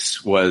Gervais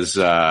was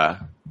the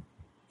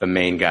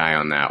main guy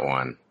on that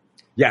one.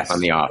 Yes, on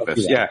The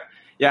Office. Yeah.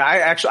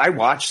 I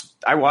watched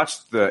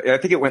I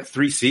think it went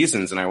 3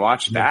 seasons, and I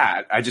watched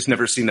that. I just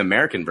never seen the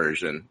American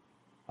version.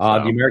 The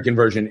American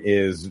version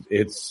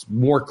it's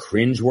more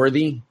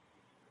cringeworthy.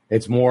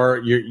 It's more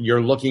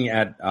you're looking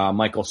at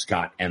Michael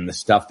Scott and the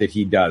stuff that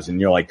he does,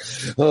 and you're like,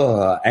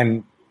 ugh.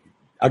 And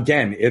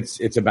again,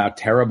 it's about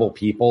terrible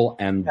people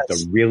and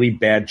the really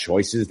bad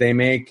choices they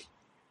make,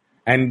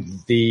 and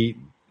the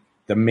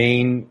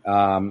main,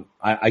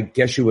 I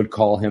guess you would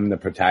call him the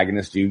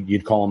protagonist.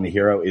 You'd call him the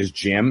hero is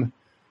Jim,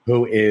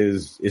 who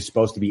is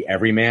supposed to be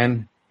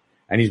everyman,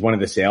 and he's one of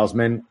the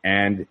salesmen,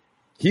 and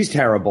he's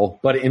terrible,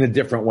 but in a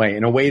different way,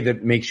 in a way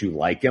that makes you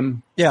like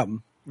him. Yeah,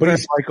 but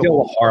he's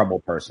still a horrible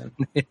person.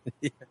 I'll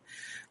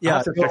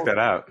have to check that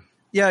out.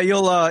 Yeah,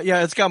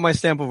 it's got my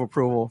stamp of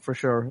approval for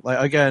sure. Like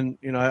again,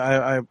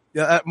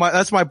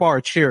 that's my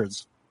bar.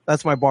 Cheers.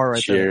 That's my bar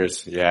right there.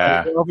 Cheers.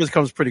 Yeah. The Office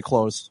comes pretty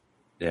close.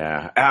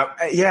 Yeah.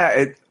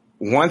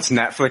 Once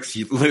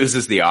Netflix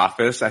loses The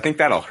Office, I think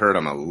that'll hurt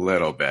them a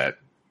little bit.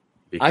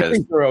 Because I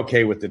think they're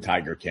okay with the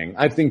Tiger King.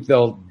 I think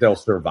they'll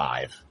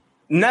survive.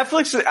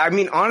 Netflix, I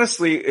mean,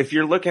 honestly, if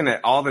you're looking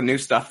at all the new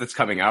stuff that's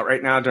coming out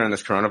right now during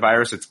this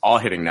coronavirus, it's all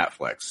hitting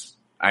Netflix.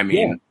 I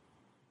mean,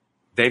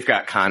 they've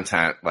got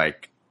content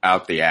like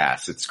out the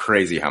ass. It's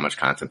crazy how much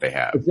content they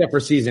have. Except for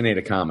season 8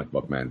 of Comic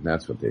Book Man.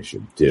 That's what they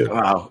should do.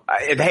 Well,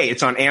 hey,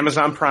 it's on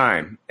Amazon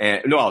Prime.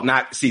 And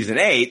not season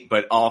 8,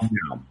 but all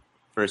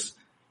first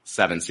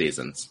 7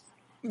 seasons.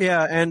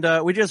 Yeah, and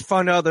we just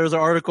found out there's an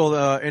article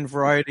in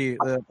Variety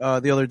the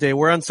other day.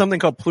 We're on something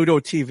called Pluto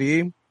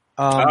TV.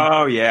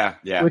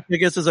 Yeah. Which I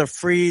guess is a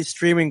free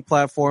streaming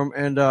platform.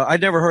 And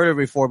I'd never heard of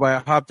it before, but I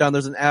hopped down.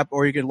 There's an app,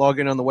 or you can log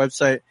in on the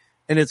website.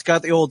 And it's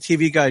got the old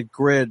TV Guide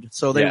grid.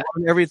 So they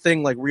run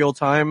everything like real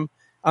time.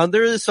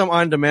 There is some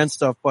on-demand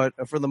stuff, but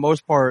for the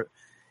most part,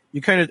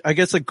 you I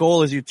guess the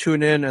goal is you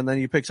tune in and then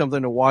you pick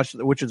something to watch,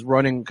 which is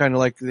running kind of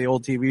like the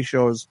old TV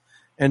shows.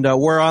 And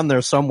we're on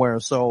there somewhere.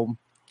 So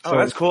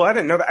that's cool. I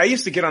didn't know that. I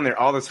used to get on there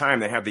all the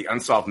time. They have the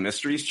Unsolved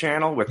Mysteries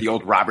channel with the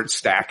old Robert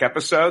Stack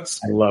episodes.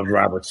 I loved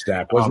Robert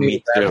Stack. Wasn't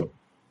me too.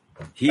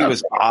 He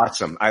was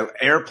awesome.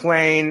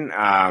 Airplane.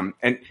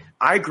 And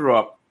I grew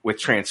up with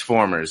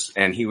Transformers,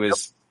 and he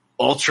was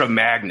Ultra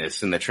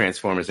Magnus in the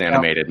Transformers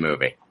animated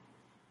movie.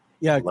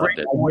 Yeah, great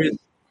voice.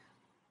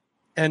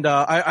 And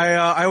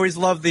I always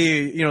love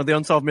the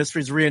Unsolved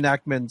Mysteries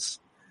reenactments.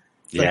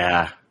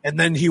 And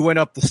then he went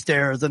up the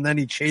stairs, and then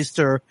he chased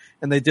her,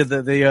 and they did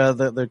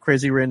the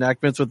crazy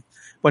reenactments with a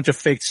bunch of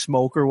fake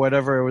smoke or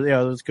whatever.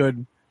 It was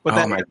good.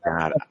 But my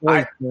God,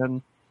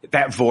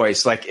 that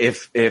voice! Like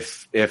if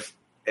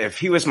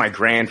he was my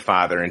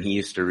grandfather and he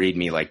used to read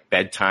me like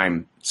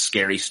bedtime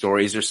scary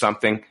stories or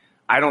something,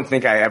 I don't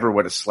think I ever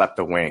would have slept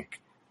a wink.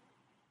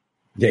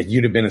 Yeah,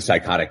 you'd have been a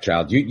psychotic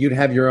child. You'd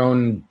have your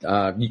own.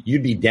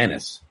 You'd be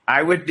Dennis.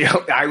 I would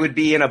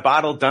be in a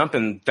bottle dump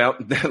and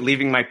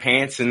leaving my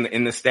pants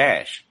in the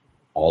stash.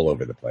 All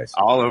over the place.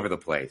 All over the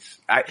place.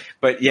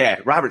 But yeah,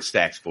 Robert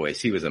Stack's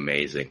voice, he was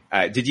amazing.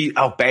 Did you?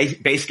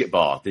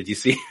 Basketball. Did you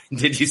see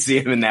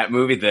him in that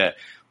movie? The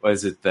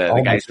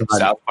guys from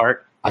South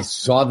Park? I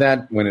saw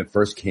that when it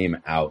first came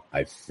out,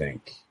 I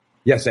think.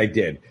 Yes, I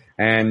did.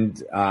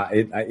 And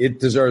it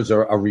deserves a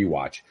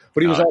rewatch.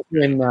 But he was also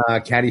in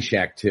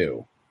Caddyshack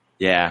too.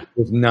 Yeah. It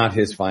was not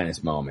his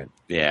finest moment.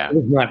 Yeah. It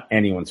was not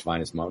anyone's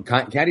finest moment.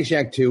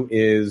 Caddyshack 2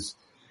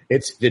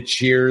 it's the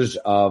Cheers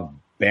of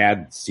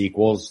bad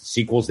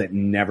sequels that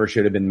never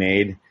should have been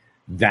made.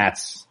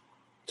 That's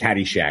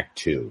Caddyshack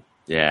 2.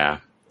 Yeah.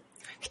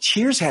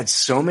 Cheers had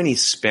so many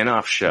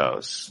spin-off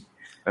shows.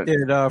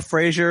 Did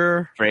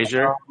Frasier.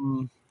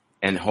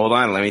 And hold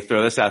on, let me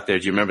throw this out there.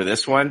 Do you remember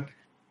this one?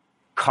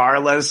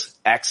 Carla's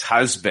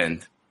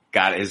ex-husband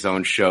got his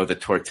own show, The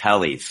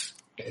Tortellis.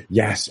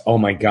 Yes. Oh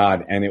my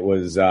God. And it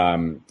was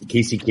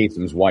Casey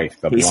Kasem's wife.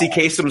 Casey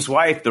Kasem's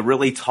wife, the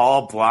really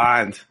tall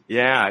blonde.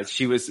 Yeah,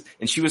 she was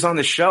on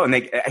the show, and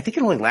I think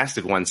it only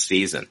lasted one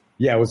season.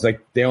 Yeah, it was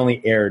like they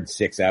only aired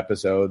 6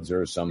 episodes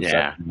or some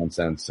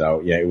nonsense.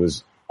 So yeah, it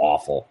was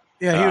awful.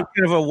 Yeah, he was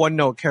kind of a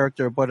one-note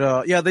character, but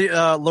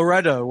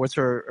Loretta was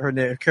her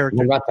name,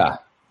 character.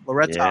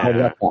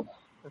 Loretta.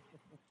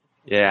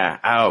 Yeah.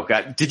 Oh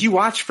God, did you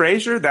watch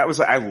Frasier?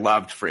 I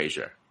loved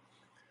Frasier.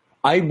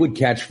 I would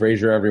catch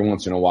Frasier every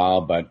once in a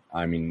while, but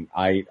I mean,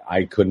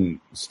 I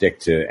couldn't stick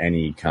to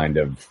any kind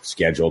of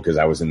schedule because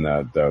I was in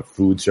the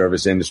food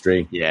service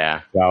industry.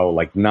 Yeah. So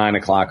like 9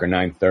 o'clock or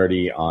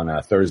 9:30 on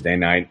a Thursday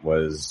night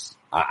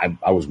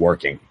I was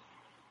working.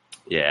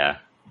 Yeah.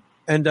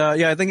 And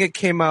I think it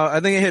came out.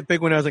 I think it hit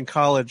big when I was in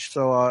college.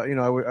 So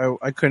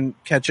I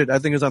couldn't catch it. I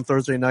think it was on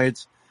Thursday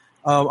nights.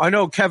 I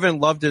know Kevin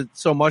loved it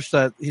so much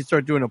that he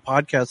started doing a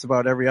podcast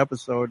about every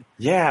episode.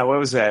 Yeah, what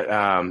was that?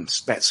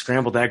 That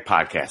Scrambled Egg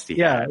podcast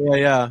he had.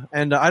 Yeah.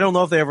 And I don't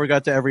know if they ever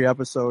got to every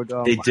episode.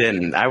 They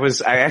didn't. I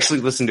actually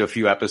listened to a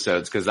few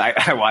episodes because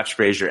I watch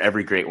Frasier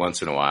every great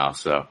once in a while.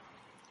 So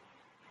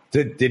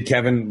did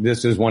Kevin?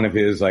 This is one of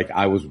his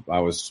I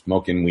was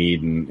smoking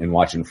weed and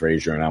watching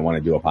Frasier, and I want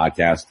to do a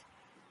podcast.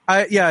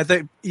 I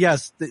think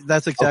yes,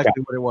 that's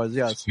exactly what it was.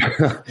 Yes.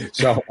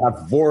 So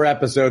 4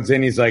 episodes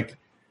in, he's like,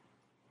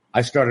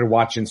 I started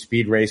watching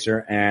Speed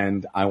Racer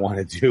and I want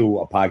to do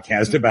a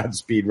podcast about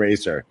Speed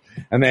Racer.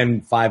 And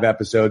then 5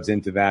 episodes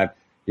into that,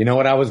 you know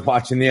what I was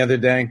watching the other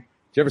day? Did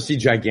you ever see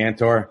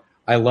Gigantor?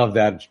 I love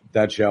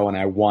that show and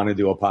I want to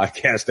do a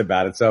podcast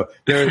about it. So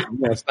there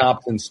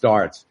stops and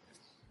starts.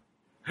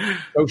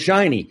 So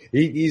shiny.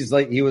 He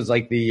was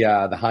like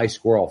the high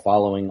squirrel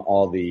following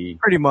all the.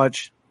 Pretty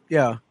much.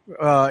 Yeah.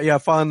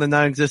 Following the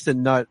non-existent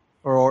nut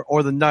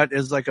or the nut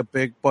is like a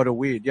big butt of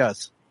weed.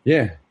 Yes.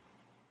 Yeah.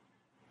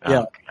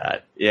 Oh,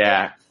 God.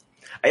 Yeah.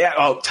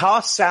 Oh,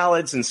 tossed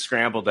salads and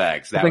scrambled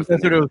eggs. I think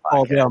that's what it was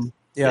called.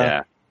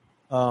 Yeah.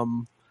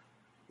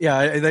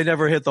 They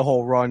never hit the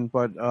whole run,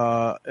 but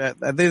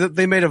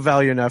they made a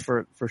valiant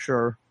effort for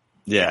sure.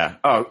 Yeah.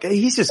 Oh,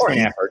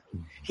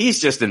 he's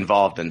just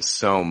involved in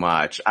so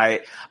much. I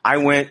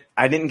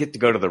didn't get to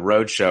go to the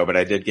road show, but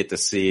I did get to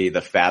see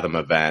the Fathom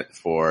event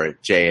for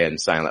Jay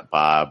and Silent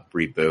Bob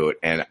reboot.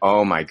 And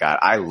oh my God,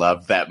 I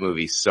loved that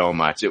movie so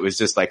much. It was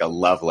just like a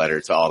love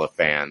letter to all the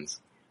fans.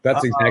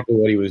 That's exactly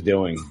what he was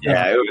doing.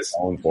 Yeah, it was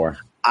going for.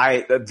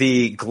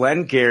 The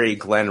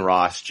Glenn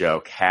Ross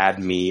joke had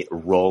me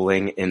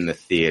rolling in the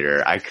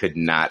theater. I could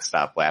not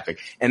stop laughing.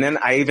 And then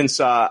I even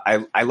saw,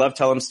 I love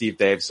Tell 'em Steve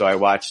Dave, so I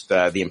watched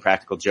the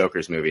Impractical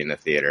Jokers movie in the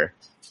theater.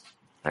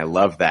 I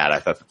loved that.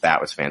 I thought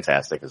that was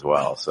fantastic as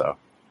well. So.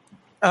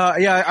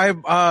 Me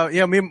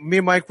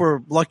and Mike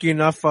were lucky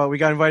enough. We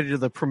got invited to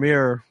the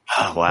premiere.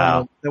 Oh,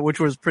 wow. Which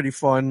was pretty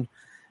fun.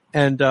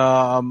 And,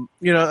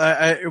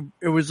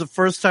 it was the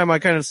first time I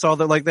kind of saw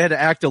that, like, they had to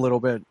act a little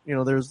bit.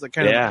 There's the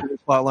kind of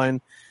plot line.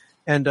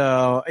 And,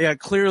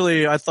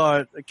 clearly I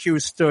thought Q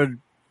stood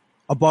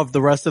above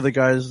the rest of the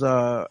guys,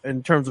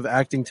 in terms of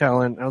acting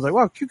talent. I was like,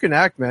 well, Q can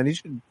act, man.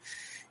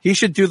 He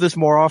should do this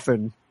more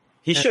often.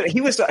 He should. He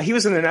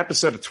was in an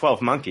episode of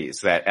 12 Monkeys,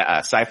 that,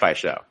 sci-fi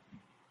show.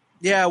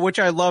 Yeah, which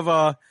I love,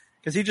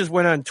 cause he just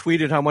went on and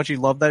tweeted how much he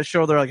loved that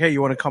show. They're like, hey,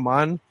 you want to come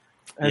on?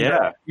 And,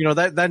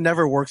 that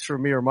never works for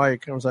me or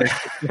Mike. I was like,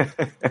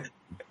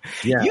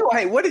 yeah.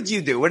 What did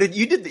you do?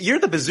 You're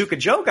the Bazooka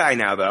Joe guy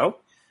now, though.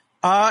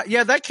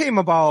 That came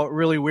about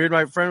really weird.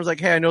 My friend was like,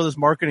 hey, I know this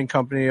marketing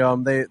company.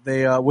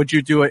 They would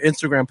you do an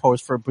Instagram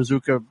post for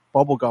Bazooka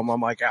Bubblegum?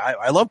 I'm like,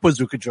 I love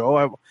Bazooka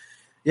Joe.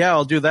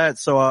 I'll do that.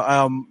 So,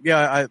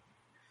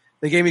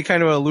 they gave me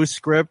kind of a loose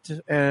script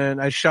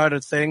and I shot a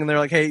thing and they're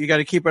like, hey, you got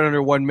to keep it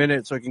under 1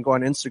 minute so I can go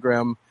on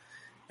Instagram.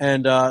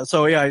 And,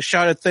 I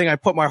shot a thing. I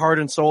put my heart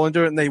and soul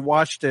into it and they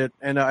watched it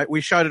and we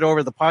shot it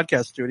over the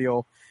podcast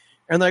studio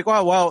and like,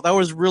 wow, that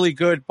was really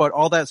good. But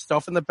all that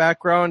stuff in the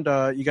background,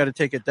 you got to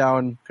take it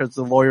down because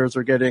the lawyers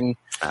are getting,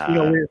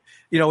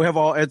 we have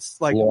all, it's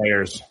like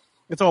lawyers,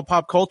 it's all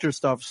pop culture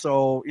stuff.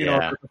 So,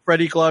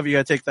 Freddie Glove, you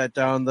got to take that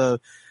down.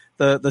 The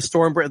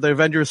the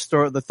Avengers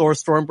the Thor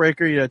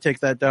Stormbreaker. You gotta take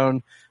that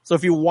down. So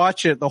if you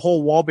watch it, the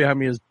whole wall behind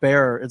me is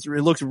bare. It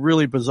looks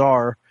really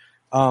bizarre.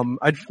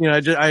 I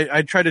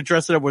tried to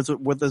dress it up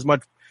with as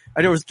much.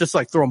 I was just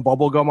like throwing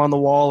bubble gum on the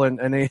wall and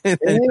is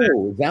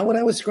that what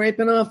I was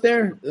scraping off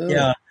there? Ugh.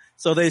 Yeah.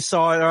 So they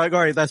saw it. They're like, all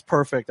right, that's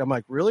perfect. I'm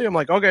like, really? I'm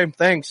like, okay,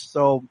 thanks.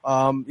 So,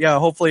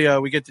 hopefully,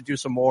 we get to do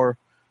some more.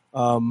 They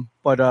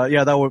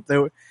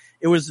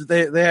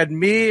had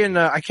me and,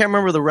 I can't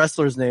remember the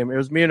wrestler's name. It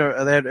was me and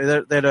they had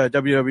a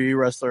WWE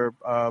wrestler,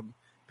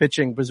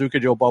 pitching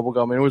Bazooka Joe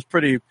Bubblegum, and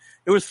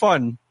it was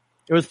fun.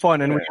 It was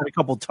fun. And we had a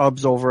couple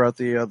tubs over at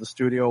the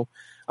studio.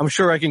 I'm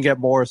sure I can get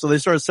more. So they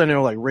started sending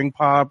like ring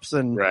pops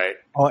and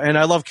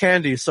I love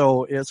candy.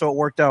 So it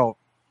worked out.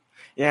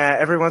 Yeah,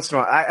 every once in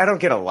a while. I don't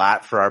get a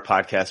lot for our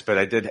podcast, but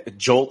I did.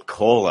 Jolt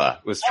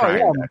Cola was trying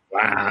that.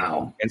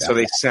 Wow. And so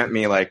they sent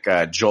me like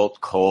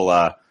Jolt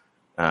Cola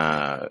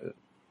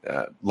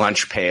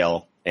lunch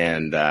pail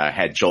and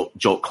had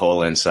Jolt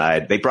Cola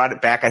inside. They brought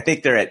it back. I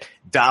think they're at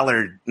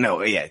Dollar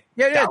General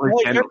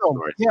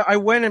stores. Yeah, I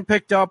went and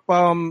picked up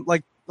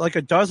like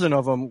a dozen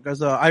of them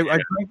because I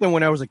drank them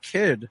when I was a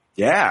kid.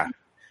 Yeah.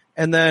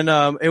 And then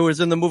it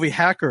was in the movie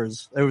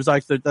Hackers. It was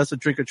like that's a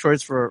drink of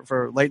choice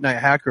for late night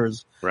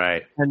hackers.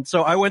 Right. And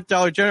so I went to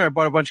Dollar General, I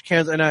bought a bunch of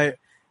cans, and I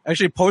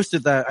actually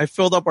posted that. I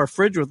filled up our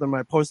fridge with them.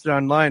 I posted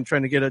online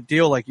trying to get a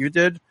deal like you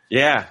did.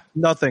 Yeah.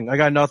 Nothing. I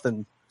got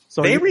nothing.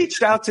 So they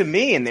reached out to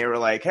me and they were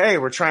like, hey,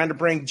 we're trying to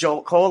bring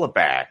Jolt Cola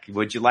back.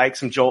 Would you like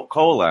some Jolt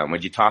Cola? And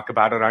would you talk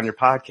about it on your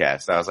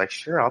podcast? I was like,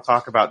 sure, I'll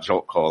talk about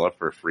Jolt Cola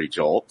for a free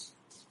Jolt.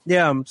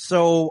 Yeah.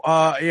 So,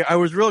 I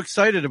was real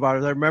excited about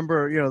it. I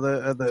remember,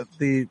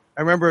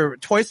 I remember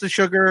twice the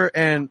sugar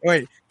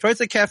twice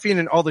the caffeine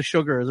and all the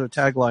sugar is a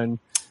tagline.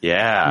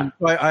 Yeah.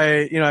 So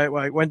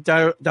I went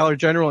down Dollar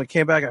General and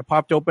came back. I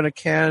popped open a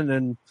can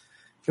and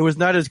it was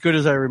not as good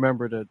as I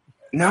remembered it.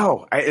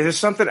 No, there's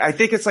something. I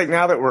think it's like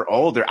now that we're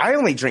older, I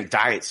only drink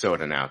diet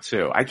soda now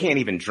too. I can't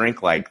even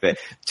drink like that.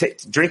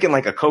 Drinking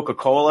like a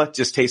Coca-Cola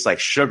just tastes like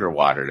sugar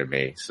water to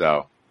me.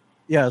 So.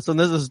 Yeah, so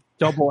this is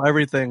double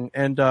everything,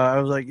 and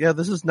I was like, yeah,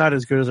 this is not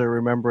as good as I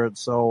remember it.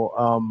 So,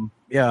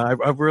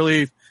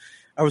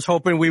 I was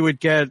hoping we would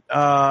get.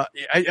 I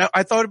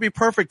thought it'd be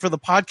perfect for the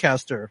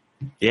podcaster.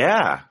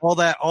 Yeah, all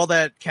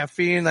that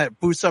caffeine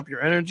that boosts up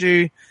your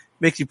energy,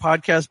 makes you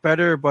podcast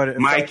better. But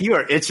Mike, you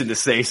are itching to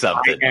say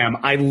something. I am.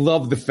 I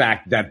love the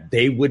fact that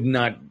they would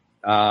not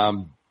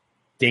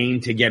deign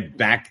to get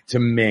back to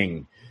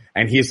Ming.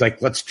 And he's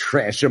like, let's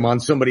trash him on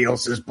somebody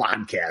else's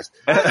podcast.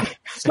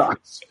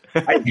 Sucks.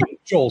 I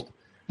hate Jolt.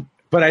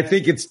 But I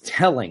think it's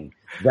telling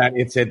that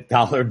it's at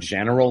Dollar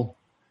General.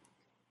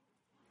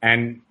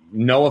 And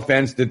no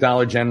offense to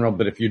Dollar General,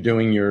 but if you're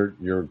doing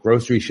your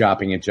grocery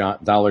shopping at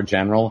Dollar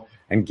General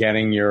and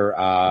getting your,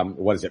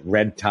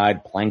 Red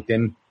Tide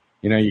Plankton,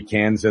 your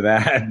cans of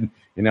that,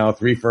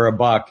 3 for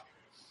 $1,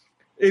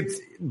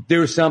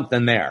 there's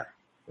something there.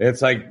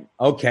 It's like,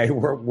 okay,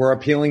 we're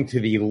appealing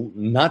to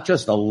not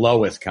just the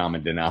lowest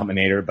common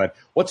denominator, but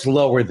what's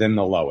lower than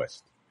the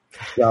lowest.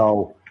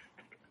 So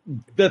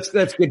let's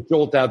get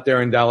Jolt out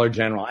there in Dollar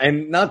General,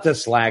 and not to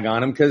slag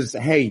on them because,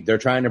 hey, they're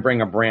trying to bring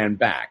a brand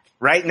back.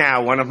 Right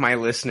now, one of my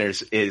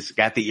listeners is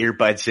got the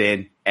earbuds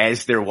in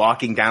as they're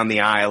walking down the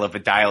aisle of a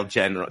Dollar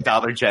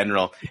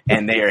General,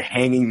 and they are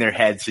hanging their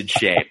heads in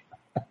shame.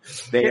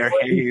 They are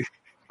hanging.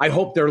 I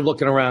hope they're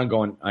looking around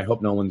going, I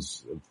hope no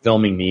one's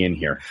filming me in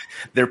here.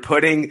 They're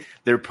putting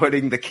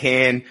the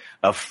can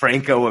of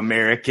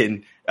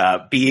Franco-American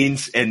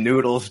beans and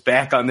noodles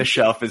back on the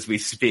shelf as we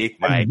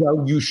speak, Mike.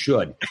 Well, you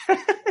should.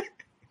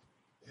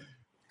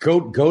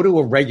 Go to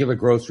a regular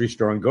grocery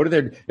store and go to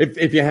their,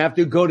 if you have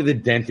to, go to the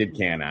dented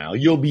can aisle.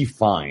 You'll be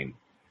fine.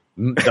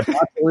 The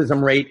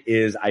botulism rate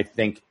is, I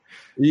think,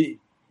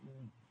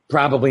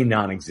 probably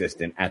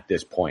non-existent at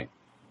this point.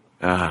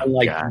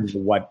 Unlike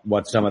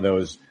what some of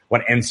those,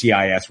 what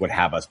NCIS would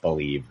have us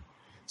believe.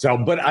 So,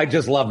 but I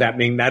just love that. I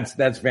mean,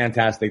 that's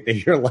fantastic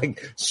that you're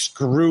like,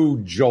 screw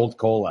Jolt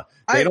Cola.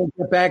 They don't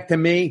get back to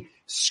me.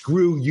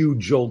 Screw you,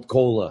 Jolt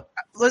Cola.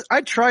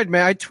 I tried,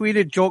 man. I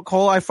tweeted Jolt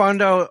Cola. I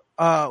found out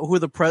who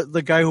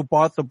the guy who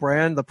bought the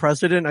brand, the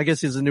president. I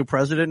guess he's the new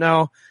president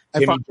now.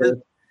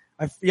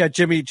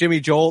 Jimmy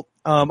Jolt.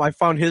 I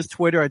found his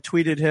Twitter. I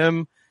tweeted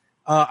him.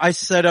 I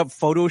set up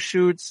photo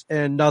shoots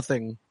and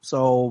nothing.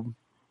 So.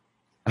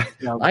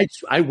 Yeah.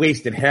 I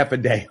wasted half a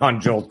day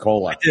on Jolt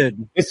Cola. I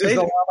did. This is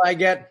the love I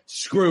get.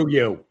 Screw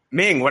you.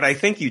 Ming, what I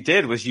think you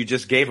did was you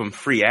just gave him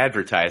free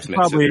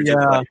advertisements. Probably, yeah.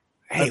 Like,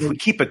 hey, if we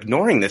keep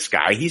ignoring this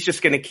guy, he's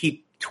just going to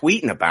keep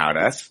tweeting about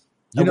us.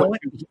 You know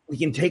what? We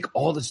can take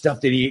all the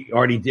stuff that he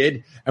already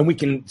did and we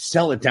can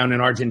sell it down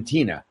in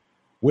Argentina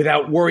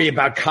without worry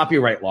about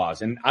copyright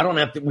laws. And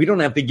we don't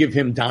have to give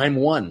him dime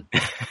one.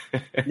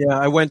 Yeah,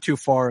 I went too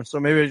far. So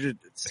maybe I should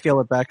scale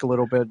it back a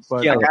little bit.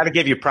 But I got to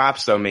give you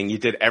props though, Ming. You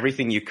did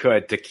everything you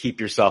could to keep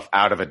yourself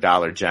out of a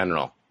Dollar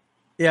General.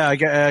 Yeah,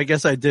 I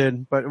guess I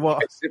did. But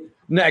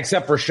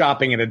except for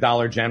shopping at a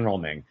Dollar General,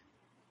 Ming.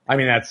 I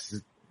mean,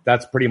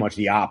 that's pretty much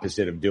the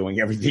opposite of doing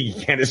everything you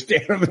can to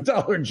stay out of a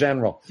Dollar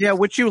General. Yeah,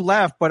 which you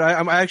laugh, but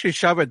I actually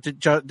shop at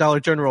Dollar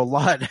General a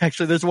lot.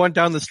 Actually, there's one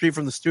down the street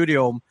from the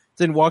studio.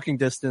 It's in walking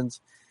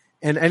distance.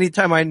 And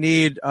anytime I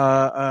need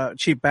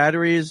cheap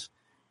batteries,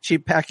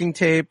 cheap packing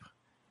tape,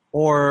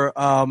 or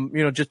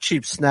just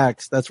cheap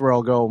snacks, that's where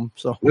I'll go.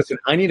 So listen,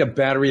 I need a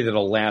battery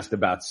that'll last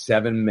about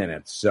 7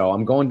 minutes, so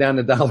I'm going down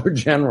to Dollar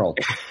General.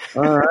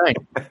 All right.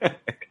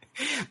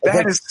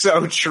 That is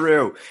so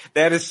true.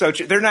 That is so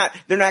true. They're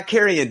not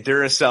carrying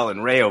Duracell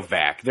and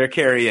Rayovac. They're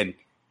carrying,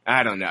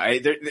 I don't know,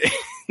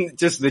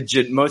 just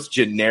the most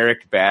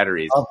generic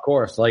batteries. Of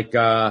course, like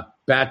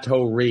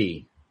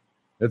Bateau-Rie.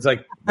 It's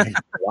like,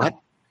 what?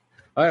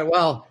 All right,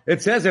 well,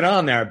 it says it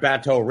on there,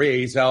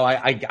 Bateau-Rie, so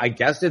I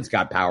guess it's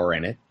got power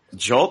in it.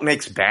 Jolt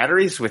makes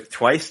batteries with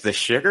twice the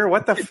sugar?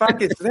 What the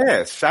fuck is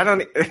this? I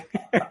don't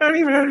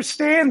even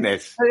understand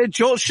this.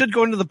 Jolt should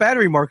go into the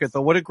battery market,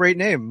 though. What a great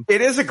name.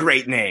 It is a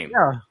great name.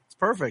 Yeah, it's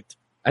perfect.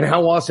 And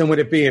how awesome would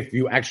it be if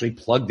you actually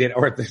plugged it,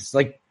 or it's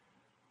like,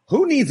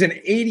 who needs an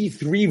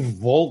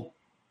 83-volt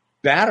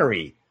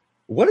battery?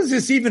 What does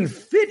this even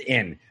fit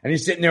in? And you're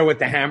sitting there with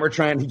the hammer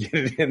trying to get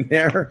it in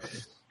there.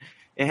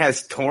 It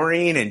has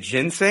taurine and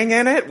ginseng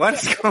in it?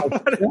 What's going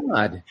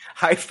on?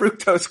 High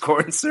fructose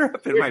corn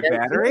syrup in my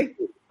battery?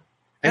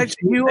 And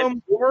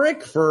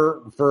turmeric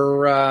for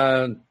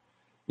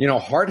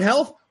heart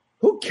health?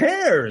 Who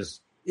cares?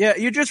 Yeah,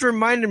 you just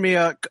reminded me,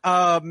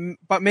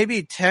 but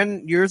maybe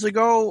 10 years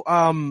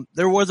ago,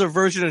 there was a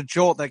version of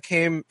Jolt that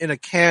came in a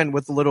can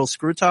with a little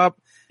screw top.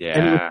 Yeah.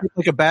 And it was shaped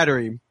like a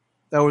battery.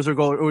 It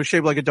was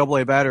shaped like a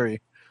AA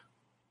battery.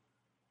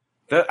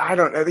 I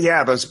don't know.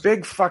 Yeah, those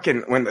big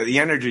fucking the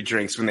energy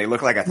drinks when they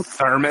look like a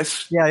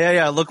thermos.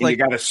 Yeah. Look like you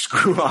got to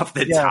screw off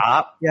the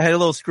top. Yeah, it had a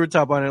little screw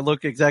top on it. It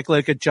looked exactly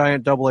like a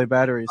giant AA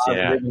battery. So.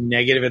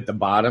 Negative at the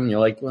bottom.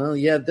 You're like, well,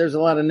 yeah, there's a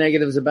lot of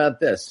negatives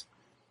about this.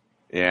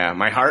 Yeah,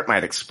 my heart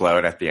might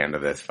explode at the end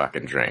of this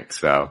fucking drink.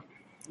 So,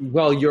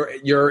 well,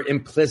 you're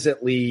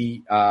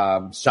implicitly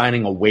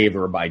signing a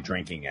waiver by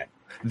drinking it.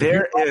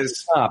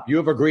 You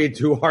have agreed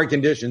to our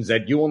conditions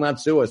that you will not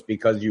sue us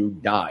because you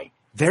die.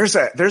 There's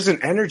an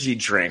energy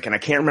drink, and I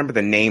can't remember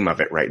the name of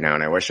it right now,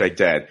 and I wish I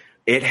did.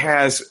 It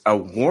has a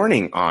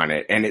warning on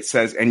it, and it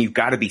says, and you've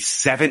got to be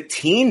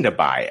 17 to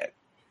buy it.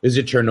 Is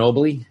it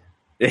Chernobyl?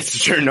 It's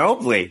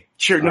Chernobyl.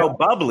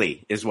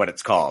 Chernobyl is what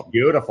it's called.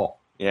 Beautiful.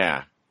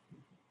 Yeah.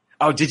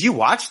 Oh, did you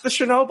watch the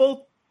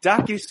Chernobyl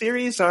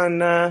docuseries on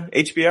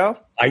HBO?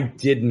 I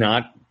did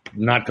not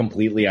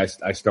completely. I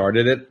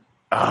started it.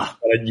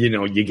 But,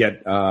 you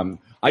get.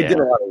 I did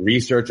a lot of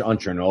research on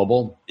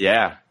Chernobyl.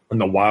 Yeah. And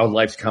the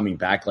wildlife's coming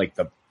back, like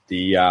the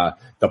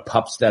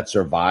pups that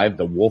survived,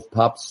 the wolf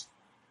pups,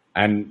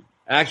 and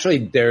actually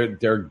they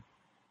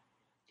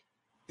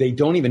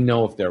don't even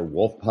know if they're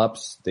wolf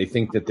pups. They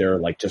think that they're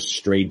like just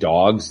stray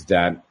dogs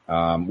that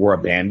were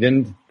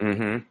abandoned,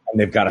 and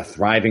they've got a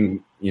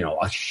thriving,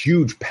 a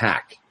huge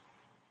pack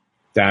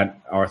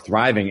that are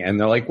thriving, and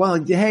they're like,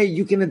 well, hey,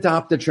 you can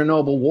adopt a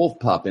Chernobyl wolf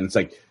pup, and it's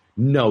like,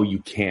 no, you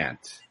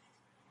can't.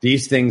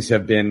 These things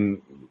have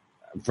been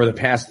for the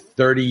past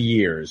 30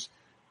 years.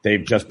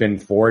 They've just been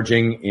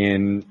foraging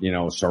in,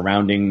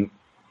 surrounding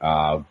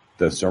the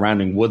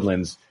surrounding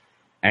woodlands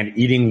and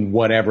eating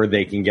whatever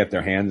they can get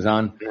their hands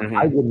on. Mm-hmm.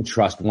 I wouldn't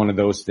trust one of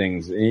those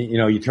things.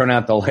 You turn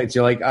out the lights,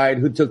 you're like, all right,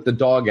 who took the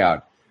dog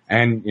out?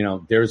 And,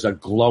 there's a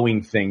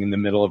glowing thing in the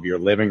middle of your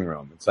living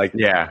room. It's like,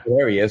 yeah,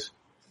 there he is.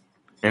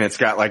 And it's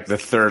got like the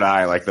third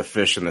eye, like the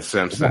fish in The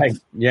Simpsons. Right.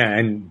 Yeah,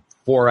 and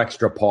 4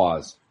 extra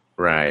paws.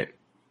 Right.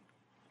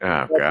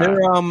 Oh,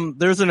 God.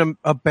 There's an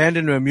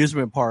abandoned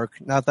amusement park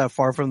not that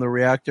far from the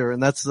reactor,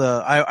 and that's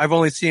I've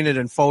only seen it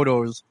in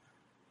photos.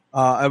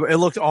 It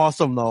looked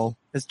awesome though.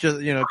 It's just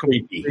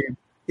creepy.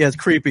 Yeah, it's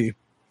creepy.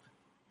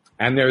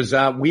 And there's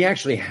we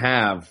actually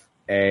have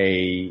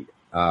a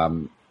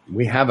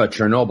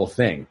Chernobyl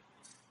thing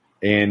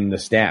in the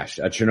stash,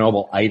 a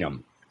Chernobyl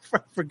item. I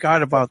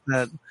forgot about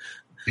that.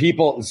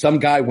 Some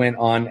guy went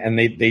on and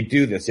they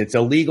do this. It's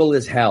illegal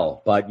as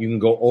hell, but you can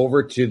go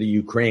over to the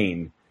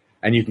Ukraine.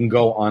 And you can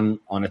go on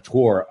a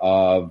tour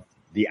of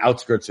the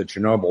outskirts of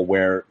Chernobyl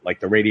where like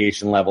the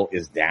radiation level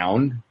is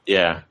down.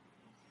 Yeah.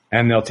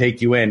 And they'll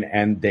take you in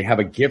and they have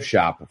a gift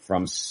shop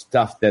from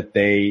stuff that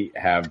they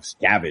have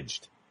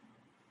scavenged.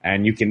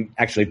 And you can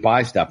actually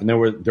buy stuff. And there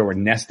were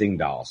nesting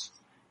dolls.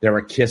 There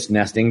were Kiss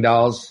nesting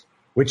dolls,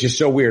 which is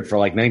so weird for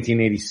like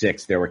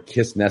 1986. There were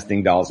Kiss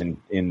nesting dolls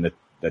in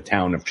the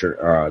town of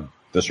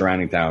the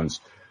surrounding towns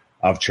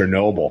of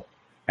Chernobyl.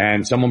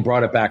 And someone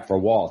brought it back for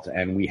Walt,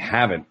 and we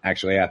have it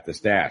actually at the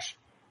stash.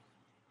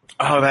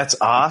 Oh, that's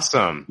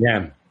awesome.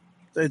 Yeah.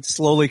 It's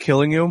slowly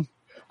killing you?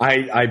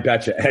 I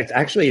bet you.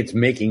 Actually, it's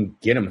making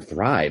him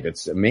thrive.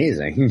 It's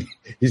amazing.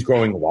 He's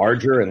growing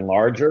larger and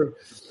larger.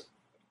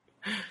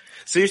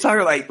 So you're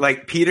talking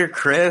like Peter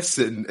Criss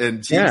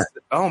and Gene. Yeah.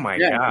 Oh, my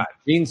God.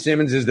 Gene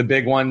Simmons is the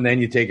big one. Then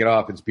you take it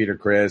off. It's Peter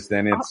Criss.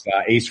 Then it's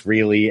Ace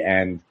Frehley.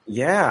 And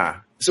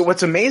yeah. So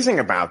what's amazing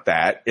about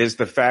that is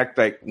the fact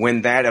that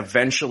when that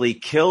eventually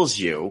kills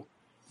you,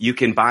 you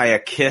can buy a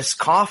Kiss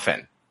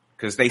coffin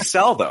because they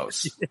sell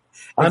those.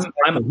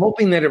 I'm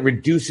hoping that it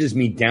reduces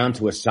me down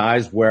to a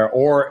size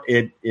or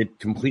it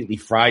completely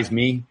fries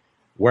me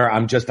where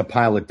I'm just a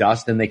pile of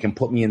dust and they can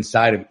put me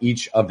inside of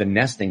each of the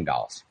nesting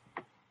dolls.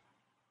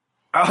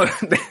 Oh,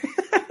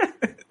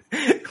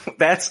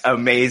 that's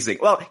amazing.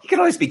 Well, you can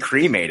always be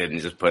cremated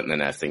and just put in the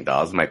nesting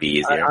dolls. It might be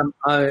easier.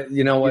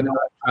 You know what? I'm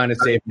trying to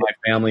save my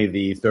family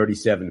the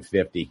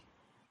 $37.50.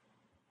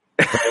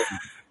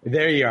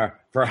 There you are.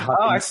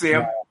 I see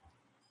him.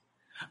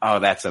 Oh,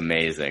 that's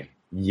amazing.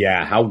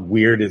 Yeah, how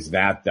weird is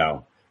that,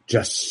 though?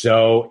 Just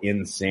so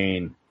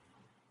insane.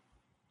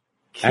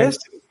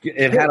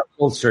 It had a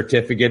full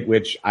certificate,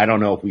 which I don't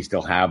know if we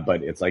still have,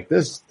 but it's like,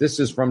 this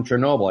is from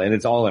Chernobyl, and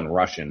it's all in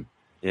Russian.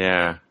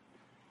 Yeah.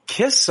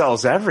 Kiss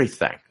sells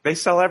everything. They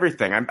sell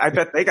everything. I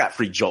bet they got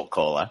free Jolt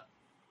Cola.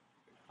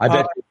 I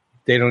bet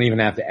they don't even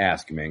have to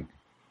ask, Ming.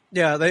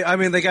 Yeah, they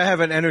gotta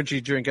have an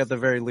energy drink at the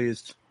very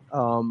least.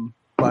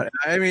 But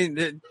I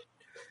mean,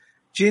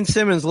 Gene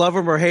Simmons, love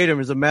him or hate him,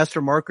 is a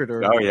master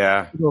marketer. Oh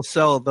yeah, they'll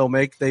sell it. They'll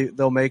make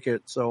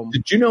it. So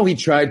did you know he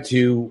tried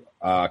to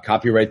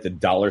copyright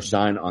the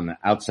 $sign on the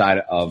outside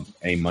of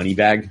a money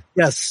bag?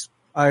 Yes,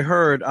 I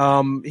heard.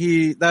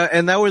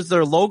 That was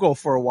their logo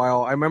for a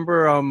while. I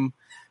remember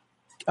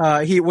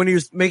when he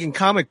was making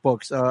comic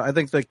books, I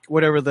think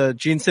the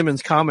Gene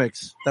Simmons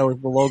comics, that was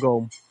the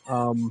logo.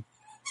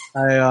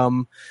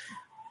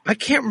 I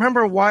can't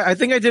remember why. I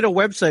think I did a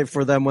website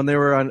for them when they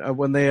were on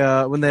when they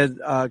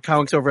had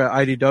comics over at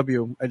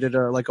IDW. I did a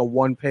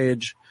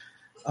 1-page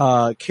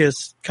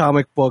Kiss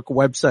comic book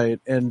website,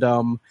 and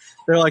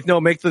they're like, "No,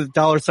 make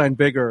the $sign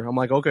bigger." I'm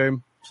like, "Okay."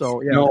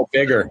 So yeah, no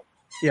bigger.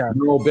 Yeah,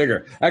 no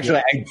bigger.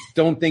 Actually, yeah. I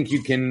don't think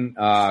you can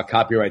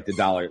copyright the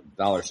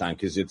 $sign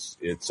because it's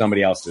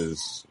somebody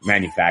else's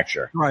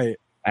manufacture. Right.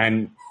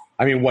 And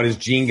I mean, what is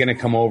Gene going to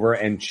come over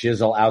and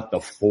chisel out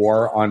the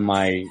 4 on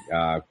my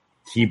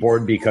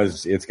keyboard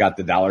because it's got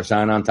the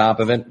 $sign on top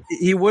of it?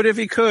 He would if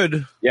he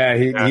could. Yeah,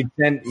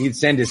 he'd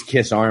send his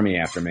Kiss army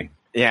after me.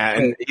 Yeah,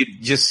 and you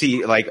just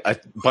see like a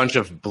bunch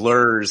of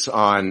blurs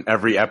on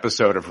every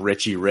episode of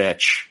Richie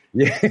Rich.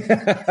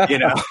 Yeah, you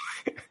know.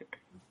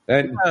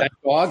 That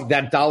dog,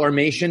 that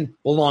Dalmatian,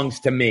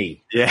 belongs to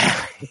me.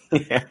 Yeah.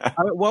 Yeah.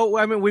 Well,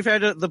 I mean, we've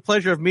had the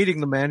pleasure of meeting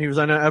the man. He was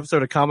on an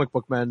episode of Comic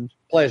Book Men.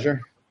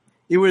 Pleasure.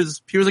 He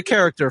was a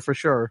character for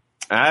sure.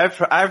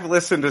 I've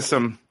listened to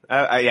some.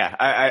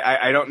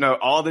 I don't know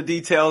all the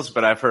details,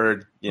 but I've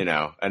heard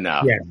enough.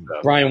 Yeah.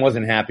 So. Brian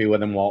wasn't happy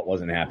with him. Walt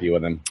wasn't happy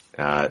with him.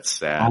 It's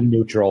sad. I'm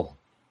neutral.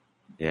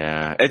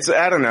 Yeah,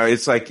 I don't know.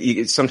 It's like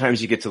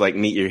sometimes you get to like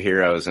meet your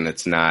heroes, and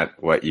it's not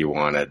what you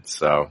wanted.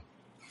 So,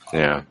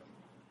 yeah.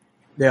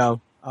 Yeah.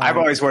 I've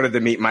always wanted to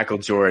meet Michael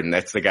Jordan.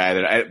 That's the guy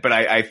that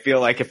I feel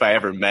like if I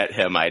ever met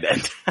him, I'd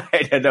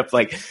end up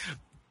like,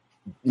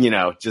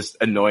 just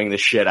annoying the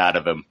shit out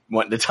of him,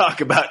 wanting to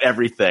talk about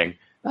everything.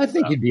 I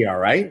think he'd be all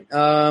right.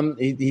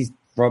 He's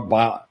from,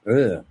 blah,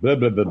 blah,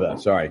 blah, blah.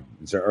 Sorry.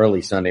 It's an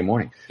early Sunday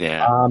morning.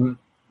 Yeah.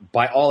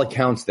 By all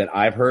accounts that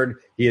I've heard,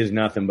 he is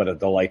nothing but a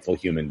delightful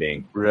human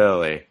being.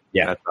 Really?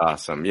 Yeah. That's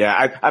awesome.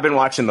 Yeah. I've been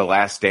watching The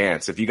Last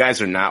Dance. If you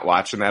guys are not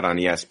watching that on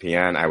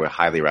ESPN, I would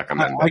highly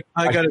recommend it.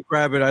 I got to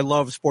grab it. I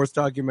love sports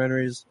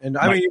documentaries. And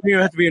I mean, you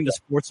don't have to be into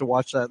sports to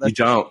watch that. You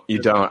don't.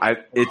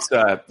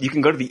 You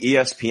can go to the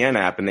ESPN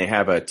app and they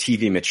have a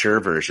TV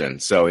mature version.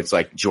 So it's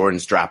like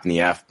Jordan's dropping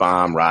the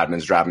F-bomb,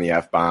 Rodman's dropping the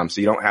F-bomb.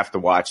 So you don't have to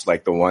watch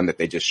like the one that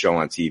they just show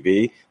on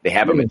TV. They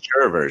have a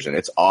mature version.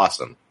 It's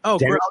awesome. Oh,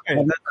 great.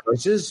 Okay.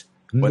 What's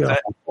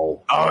that? Oh,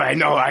 I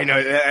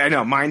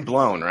know. Mind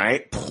blown,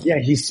 right? Yeah,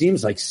 he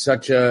seems like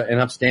such an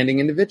upstanding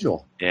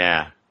individual.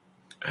 Yeah.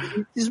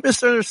 He's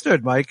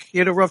misunderstood, Mike. He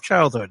had a rough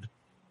childhood.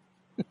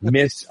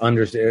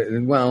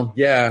 Misunderstood. Well,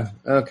 yeah.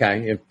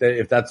 Okay.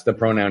 If that's the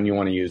pronoun you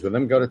want to use with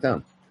him, go to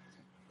town.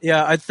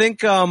 Yeah, I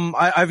think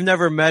I've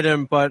never met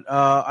him, but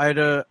I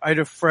had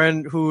a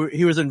friend who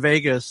he was in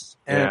Vegas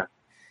and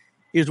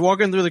he was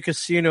walking through the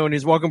casino and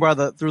he's walking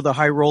through the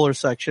high roller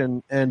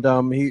section and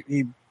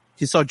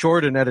he saw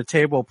Jordan at a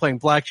table playing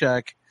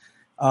blackjack.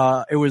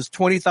 It was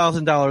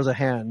 $20,000 a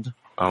hand.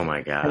 Oh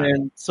my God.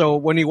 And so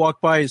when he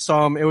walked by, he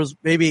saw him. It was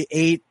maybe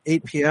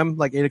 8 p.m.,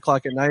 like 8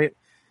 o'clock at night.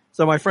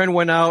 So my friend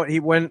went out. He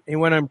went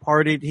and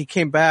partied. He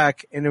came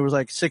back and it was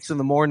like 6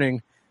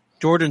 a.m.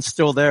 Jordan's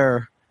still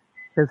there.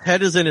 His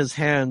head is in his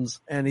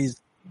hands and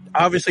he's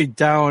obviously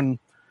down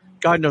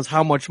God knows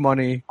how much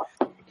money.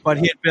 But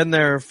he had been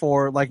there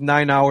for like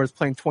 9 hours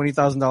playing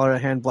 $20,000 a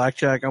hand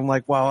blackjack. I'm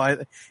like, wow,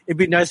 it'd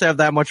be nice to have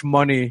that much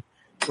money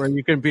where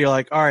you can be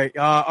like, all right,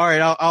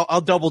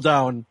 I'll double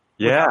down.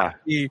 Yeah.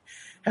 The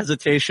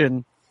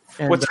hesitation.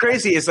 And, what's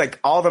crazy is like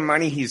all the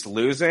money he's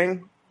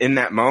losing in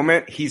that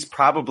moment, he's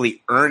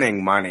probably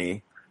earning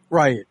money.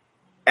 Right.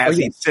 As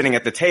he's sitting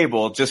at the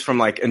table just from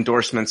like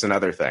endorsements and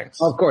other things.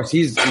 Of course.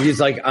 He's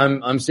like,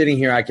 I'm sitting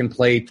here. I can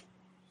play,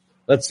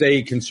 let's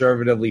say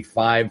conservatively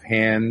 5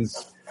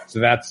 hands. So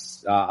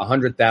that's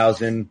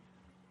 100,000.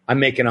 I'm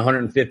making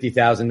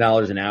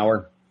 $150,000 an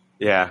hour.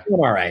 Yeah. I'm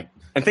all right.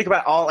 And think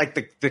about all, like,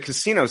 the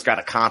casino's got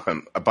to comp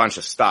him a bunch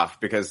of stuff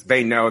because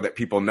they know that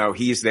people know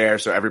he's there,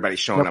 so everybody's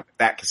showing up at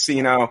that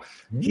casino.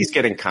 He's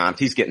getting comped.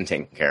 He's getting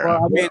taken care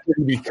of. I mean,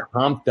 to be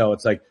comped, though,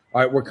 it's like,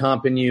 all right, we're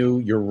comping you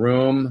your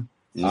room,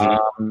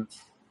 an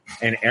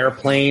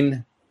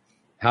airplane.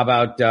 How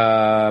about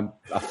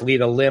a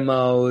fleet of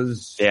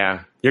limos?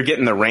 Yeah. You're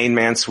getting the Rain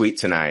Man suite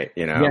tonight,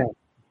 you know?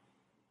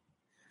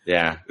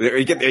 Yeah.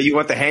 You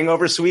want the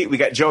Hangover suite? We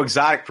got Joe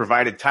Exotic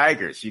provided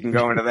tigers. You can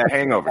go into that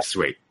Hangover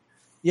suite.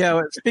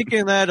 Yeah, speaking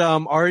of that,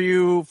 are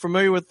you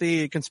familiar with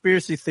the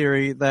conspiracy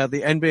theory that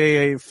the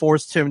NBA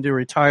forced him to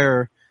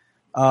retire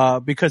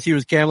because he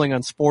was gambling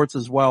on sports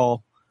as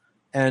well?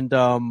 And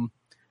that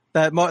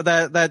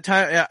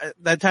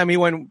time he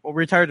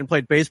retired and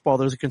played baseball,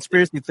 there was a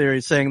conspiracy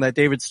theory saying that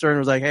David Stern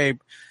was like, "Hey,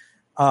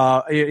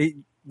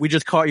 we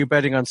just caught you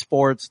betting on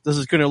sports. This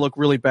is going to look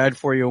really bad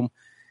for you.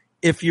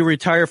 If you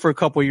retire for a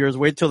couple of years,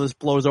 wait till this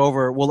blows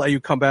over. We'll let you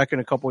come back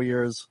in a couple of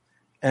years."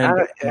 And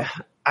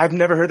I've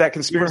never heard that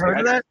conspiracy. Heard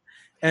of that?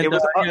 And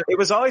it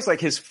was always like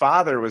his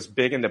father was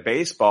big into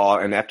baseball,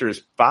 and after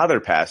his father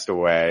passed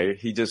away,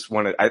 he just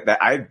wanted.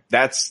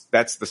 That's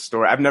the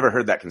story. I've never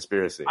heard that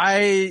conspiracy.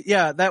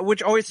 That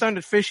which always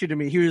sounded fishy to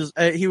me.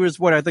 He was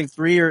what, I think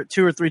 2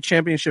 or 3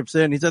 championships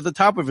in. He's at the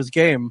top of his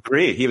game.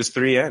 3. He was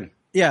 3 in.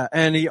 Yeah,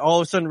 and he all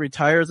of a sudden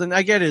retires. And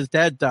I get his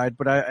dad died,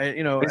 but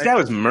his dad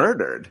was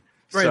murdered.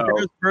 Right, so, he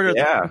was murdered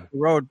on the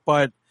road.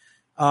 But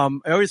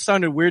it always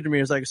sounded weird to me.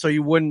 It was like, so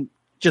you wouldn't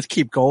just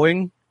keep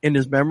going in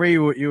his memory?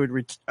 You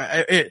would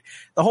the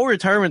whole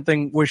retirement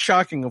thing was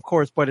shocking, of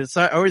course, but it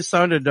always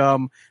sounded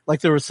like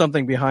there was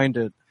something behind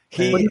it.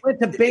 He went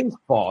to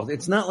baseball.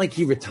 It's not like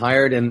he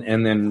retired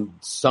and then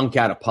sunk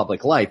out of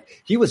public life.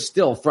 He was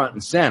still front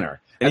and center.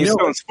 And he's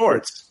still in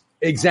sports.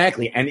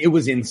 Exactly. And it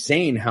was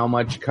insane how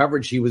much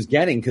coverage he was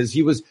getting because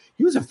he was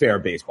a fair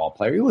baseball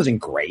player. He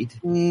wasn't great.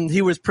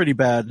 He was pretty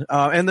bad.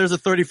 And there's a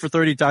 30 for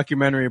 30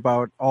 documentary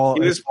about all.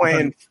 He was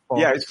playing.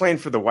 Yeah, he was playing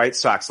for the White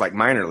Sox, like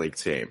minor league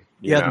team.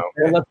 You know?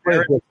 Well, let's put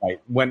it this way.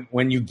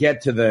 When you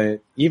get to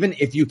even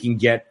if you can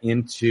get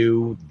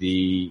into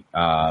the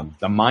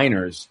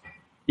minors,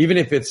 even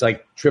if it's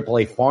like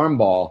AAA farm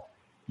ball,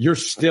 you're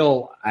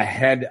still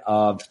ahead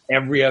of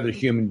every other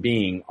human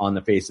being on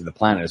the face of the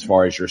planet as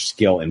far as your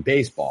skill in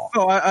baseball.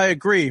 Oh, I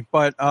agree.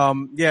 But,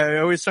 it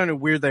always sounded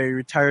weird that he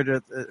retired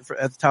at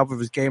the top of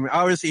his game. And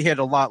obviously he had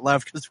a lot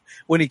left because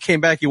when he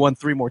came back, he won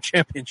 3 more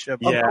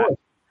championships. Yeah.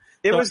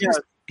 He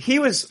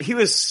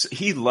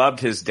loved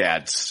his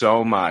dad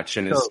so much,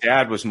 and his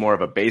dad was more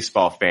of a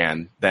baseball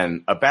fan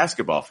than a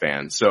basketball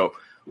fan. So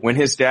when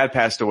his dad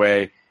passed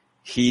away,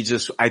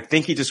 I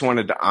think he just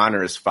wanted to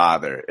honor his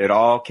father. It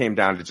all came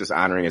down to just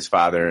honoring his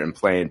father and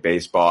playing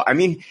baseball. I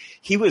mean,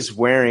 he was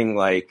wearing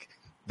like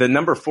the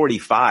number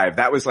 45.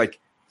 That was like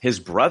his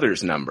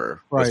brother's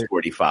number was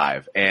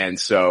 45. And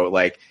so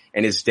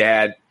and his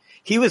dad,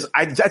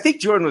 I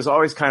think Jordan was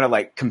always kind of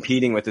like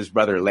competing with his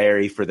brother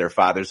Larry for their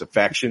father's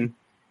affection,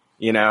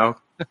 you know?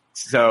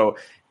 So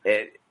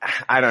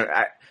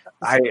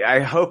I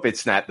hope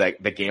it's not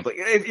like the gambling.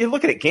 If you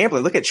look at it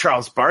gambling, look at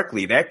Charles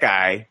Barkley. That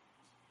guy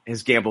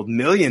has gambled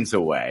millions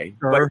away,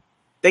 but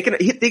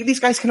these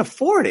guys can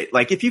afford it.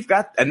 Like if you've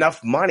got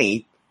enough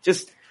money,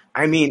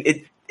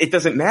 it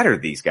doesn't matter to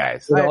these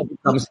guys. It all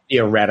becomes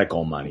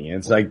theoretical money.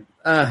 It's like,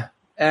 yeah,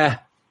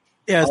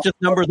 it's just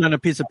numbers on a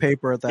piece of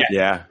paper at that.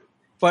 Yeah.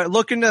 But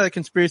look into the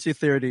conspiracy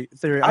theory.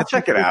 I'll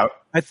check it out.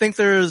 I think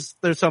there's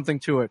something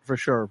to it for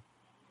sure.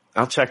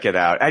 I'll check it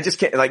out. I just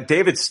can't, like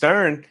David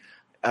Stern,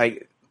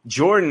 like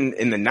Jordan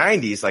in the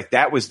 90s, like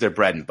that was their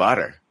bread and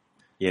butter,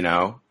 you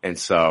know? And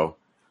so.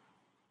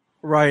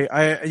 Right.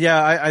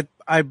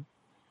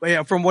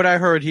 From what I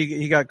heard,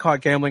 he got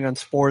caught gambling on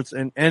sports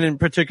and in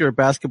particular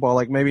basketball,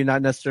 like maybe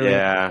not necessarily.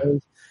 Yeah.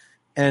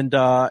 And,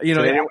 so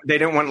they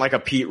didn't want like a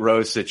Pete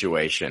Rose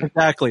situation.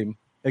 Exactly.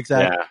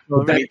 Yeah.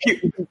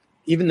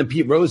 Even the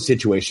Pete Rose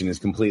situation is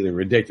completely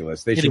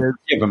ridiculous. They should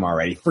give him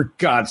already. For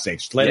God's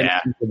sakes,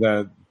 let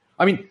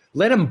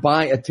him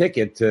buy a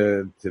ticket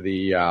to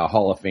the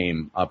Hall of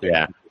Fame up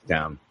and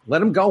down.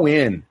 Let him go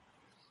in.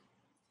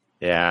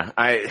 Yeah,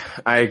 I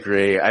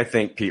agree. I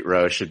think Pete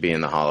Rose should be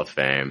in the Hall of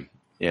Fame,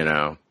 you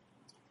know.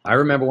 I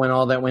remember when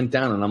all that went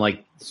down and I'm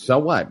like, so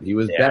what? He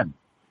was dead.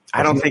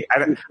 I don't think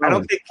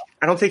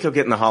he'll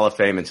get in the Hall of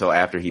Fame until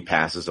after he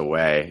passes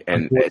away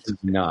and it's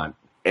not.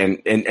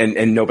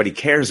 And nobody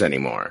cares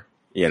anymore,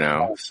 you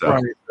know. So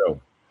right.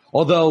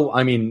 Although,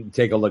 I mean,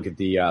 take a look at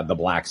the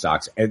Black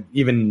Sox. And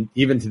even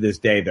to this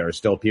day, there are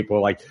still people who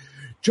are like,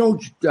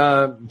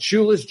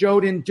 Shoeless Joe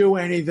didn't do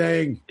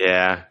anything.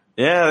 Yeah,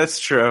 that's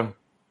true.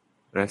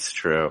 That's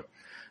true.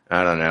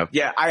 I don't know.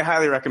 Yeah, I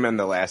highly recommend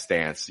The Last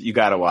Dance. You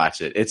got to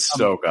watch it. It's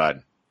so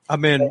good.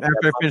 I'm in.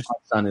 After I finish, my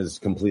son is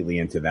completely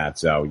into that.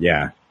 So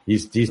yeah,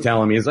 he's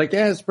telling me, he's like,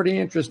 yeah, it's pretty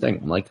interesting.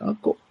 I'm like, oh,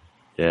 cool.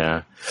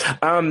 Yeah.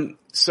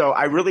 So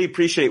I really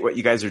appreciate what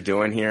you guys are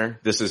doing here.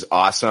 This is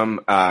awesome.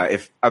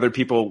 If other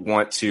people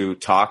want to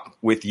talk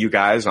with you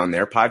guys on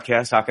their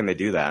podcast, how can they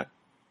do that?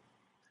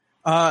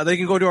 They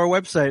can go to our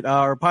website,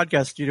 our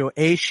podcast studio,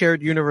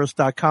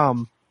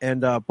 ashareduniverse.com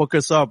and book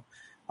us up.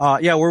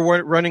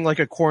 we're running like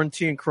a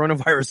quarantine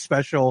coronavirus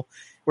special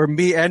where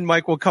me and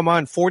Mike will come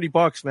on.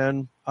 $40,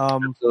 man.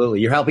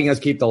 Absolutely. You're helping us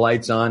keep the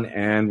lights on,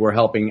 and we're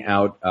helping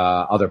out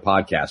other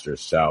podcasters.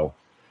 So,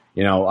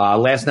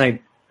 last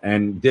night,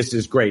 and this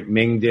is great,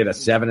 Ming did a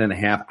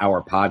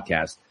 7.5-hour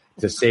podcast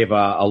to save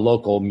a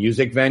local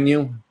music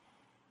venue.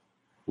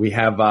 We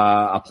have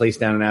a place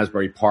down in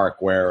Asbury Park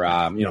where,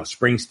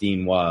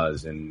 Springsteen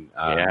was, and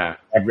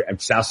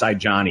Southside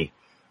Johnny.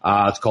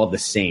 It's called The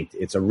Saint.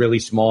 It's a really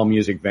small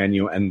music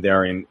venue, and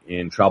they're in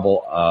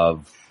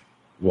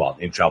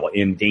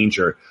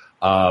danger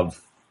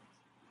of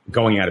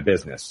going out of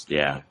business.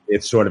 Yeah.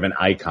 It's sort of an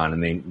icon,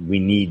 and we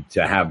need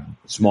to have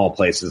small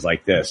places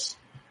like this.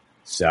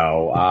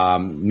 So,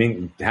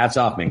 Ming, hats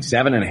off, Ming.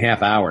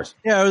 7.5 hours.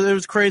 Yeah, it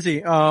was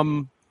crazy.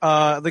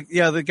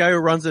 The guy who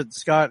runs it,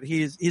 Scott,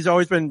 he's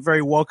always been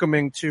very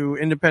welcoming to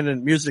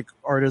independent music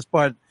artists,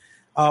 but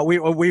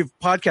we've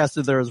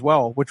podcasted there as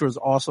well, which was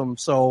awesome.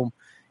 So,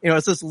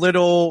 it's this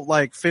little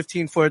like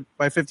 15-foot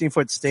by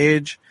 15-foot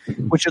stage,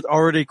 which is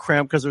already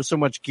cramped because there's so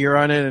much gear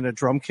on it and a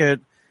drum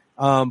kit.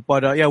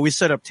 We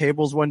set up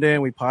tables one day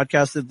and we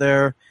podcasted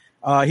there.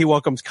 He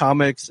welcomes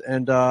comics,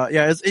 and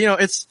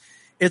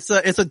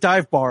it's a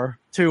dive bar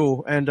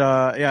too,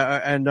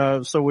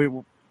 and so we.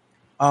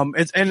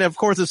 And of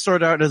course it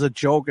started out as a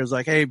joke. It was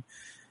like, hey,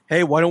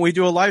 why don't we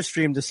do a live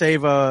stream to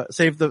save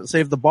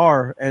the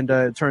bar? And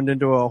it turned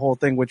into a whole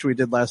thing, which we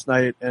did last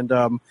night. And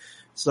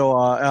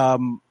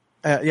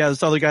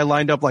this other guy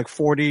lined up like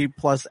 40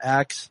 plus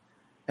acts,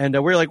 and we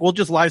were like, we'll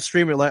just live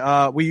stream it.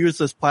 Like we use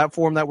this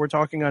platform that we're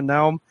talking on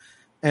now,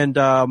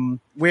 and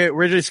we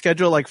originally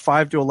scheduled like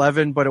 5 to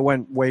 11, but it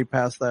went way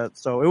past that.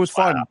 So it was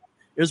fun. Wow.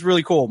 It was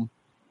really cool.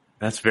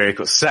 That's very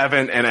cool.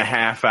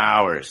 7.5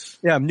 hours.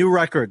 Yeah, new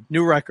record.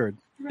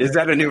 Is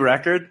that a new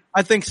record?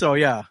 I think so,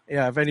 yeah.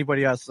 Yeah, if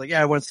anybody else is like,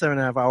 I went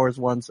 7.5 hours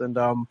once, and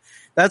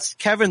that's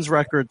Kevin's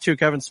record too,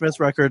 Kevin Smith's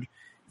record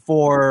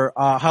for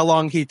how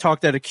long he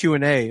talked at a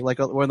Q&A, like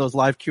one of those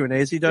live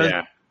Q&As he does.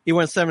 Yeah. He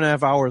went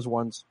 7.5 hours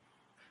once.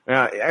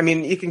 I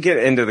mean, you can get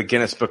into the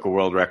Guinness Book of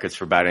World Records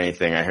for about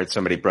anything. I heard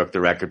somebody broke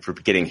the record for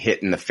getting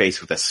hit in the face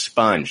with a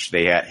sponge.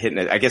 They got hit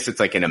I guess it's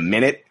like in a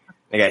minute.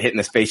 They got hit in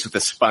the face with a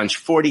sponge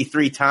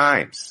 43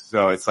 times.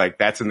 So it's like,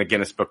 that's in the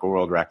Guinness Book of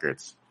World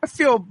Records. I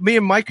feel me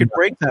and Mike could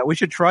break that. We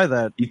should try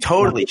that. You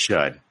totally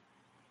should.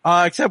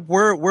 Except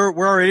we're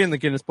already in the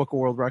Guinness Book of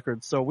World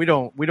Records, so we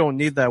don't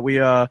need that. We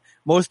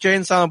most Jay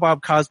and Silent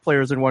Bob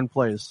cosplayers in one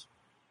place.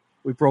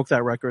 We broke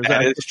that record.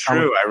 That is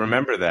true. I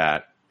remember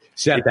that.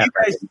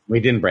 We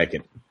didn't break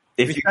it.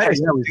 If you guys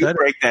do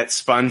break that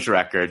sponge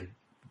record,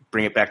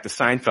 bring it back to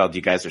Seinfeld.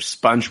 You guys are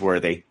sponge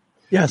worthy.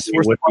 Yes,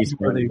 we're sponge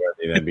worthy.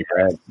 That'd be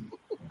great.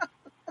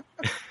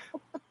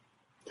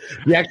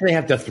 You actually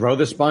have to throw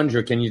the sponge,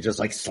 or can you just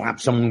like slap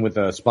someone with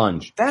a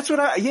sponge? That's what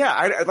I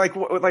like.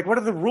 What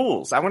are the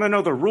rules? I want to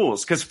know the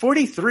rules, because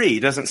 43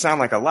 doesn't sound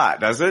like a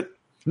lot, does it?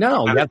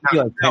 No, you have to be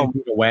like 10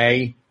 feet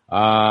away.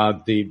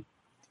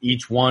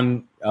 Each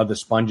one of the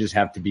sponges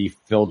have to be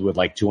filled with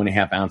like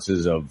 2.5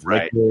 ounces of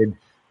liquid.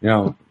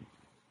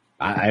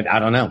 I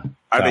don't know.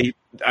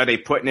 Are they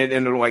putting it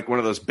into like one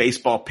of those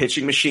baseball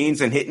pitching machines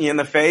and hitting you in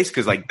the face?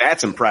 Because like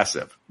that's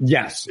impressive.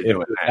 Yes, if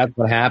that's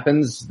what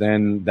happens,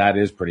 then that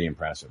is pretty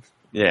impressive.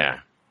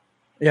 Yeah,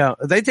 yeah.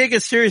 They take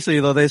it seriously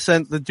though. They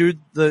sent the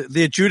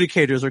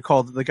adjudicators are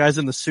called the guys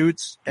in the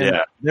suits,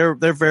 and they're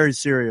very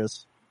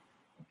serious.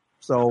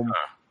 So,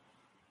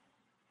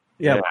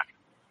 yeah.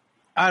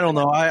 I don't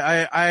know.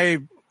 I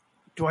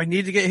do I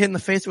need to get hit in the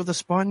face with a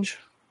sponge?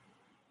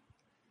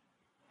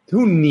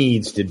 Who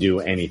needs to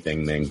do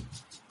anything, Ming?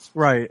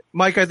 Right.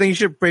 Mike, I think you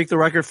should break the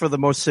record for the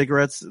most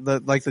cigarettes,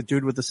 like the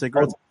dude with the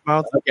cigarettes in his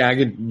mouth.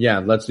 Okay,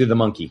 let's do the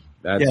monkey.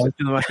 Let's do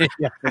the monkey.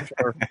 Yeah,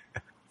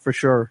 for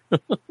sure.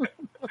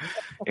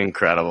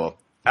 Incredible.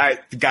 All right,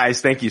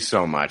 guys, thank you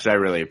so much. I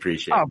really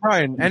appreciate it.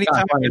 Brian,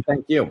 anytime.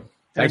 Thank you.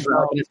 Thanks for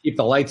helping us keep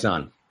the lights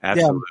on.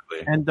 Absolutely.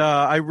 Yeah, and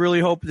I really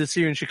hope to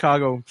see you in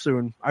Chicago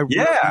soon.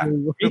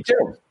 Me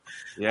too.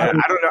 Yeah,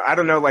 I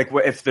don't know, like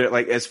if they're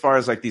like, as far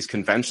as like these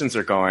conventions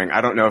are going,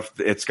 I don't know if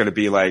it's going to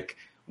be like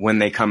when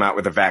they come out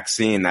with a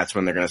vaccine, that's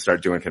when they're going to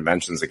start doing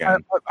conventions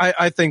again.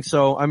 I think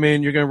so. I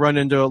mean, you're going to run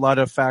into a lot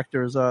of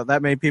factors.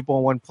 That many people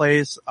in one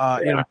place.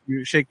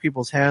 You shake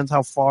people's hands.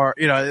 How far?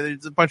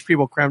 It's a bunch of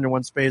people crammed in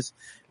one space.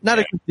 Not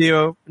a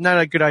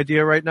good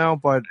idea right now.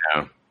 But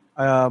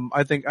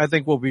I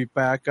think we'll be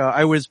back.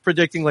 I was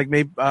predicting like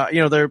maybe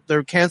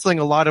they're canceling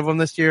a lot of them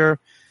this year.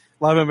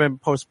 A lot of them have been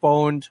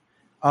postponed.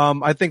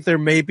 I think there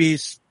may be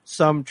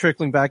some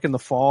trickling back in the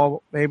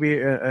fall, maybe,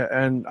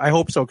 and I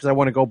hope so because I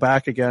want to go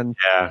back again.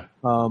 Yeah.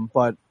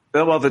 But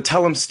the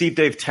Tell 'em Steve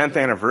Dave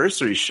 10th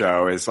anniversary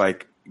show is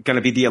like going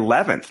to be the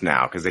 11th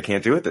now because they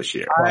can't do it this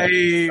year.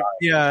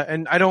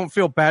 And I don't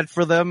feel bad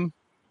for them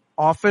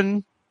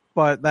often,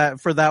 but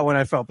that one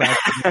I felt bad.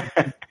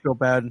 I feel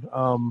bad.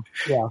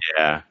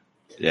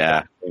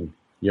 Yeah.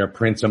 You're a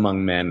prince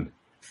among men.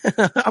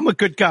 I'm a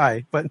good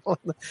guy, but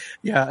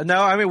yeah.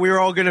 No, I mean we were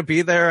all going to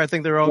be there. I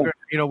think they're all.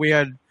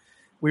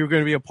 We were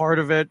going to be a part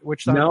of it.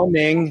 No,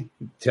 Ming,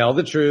 tell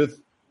the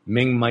truth.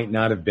 Ming might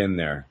not have been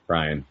there,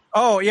 Brian.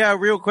 Oh, yeah,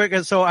 real quick.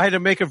 And so I had to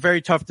make a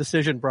very tough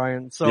decision,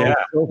 Brian. So yeah,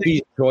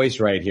 Sophie's choice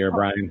right here,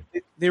 Brian.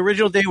 The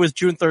original day was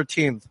June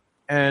 13th.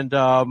 And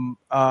I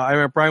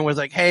remember Brian was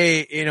like,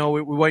 hey, you know,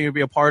 we want you to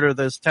be a part of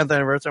this 10th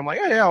anniversary. I'm like,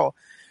 yeah,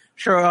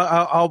 sure,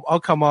 I'll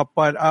come up.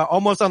 But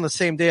almost on the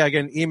same day, I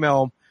get an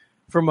email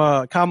from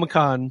a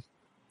Comic-Con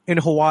in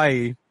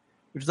Hawaii,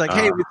 which is like,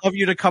 hey, we'd love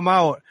you to come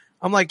out.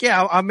 I'm like,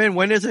 yeah, I'm in.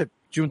 When is it?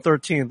 June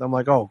 13th. I'm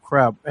like, oh,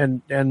 crap.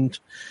 And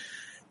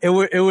it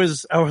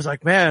was, I was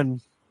like,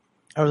 man,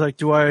 I was like,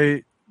 do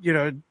I, you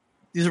know,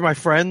 these are my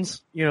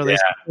friends, you know, they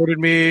supported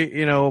me,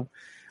 you know,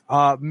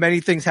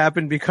 many things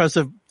happened because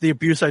of the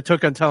abuse I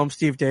took on Tell 'em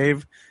Steve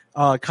Dave,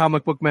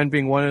 Comic Book Men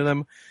being one of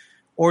them.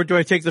 Or do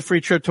I take the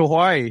free trip to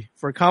Hawaii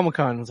for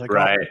Comic-Con? I was like,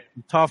 right.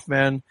 Oh, tough,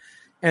 man.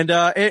 And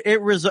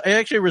it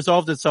actually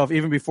resolved itself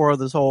even before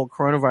this whole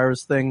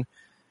coronavirus thing.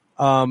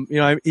 You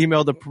know, I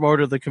emailed the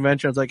promoter of the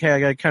convention. I was like, hey, I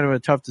got kind of a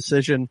tough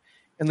decision.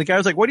 And the guy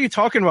was like, what are you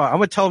talking about?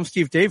 I'm a Tell 'em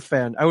Steve Dave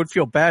fan. I would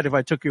feel bad if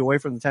I took you away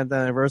from the 10th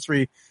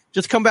anniversary.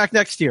 Just come back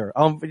next year.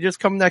 Just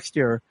come next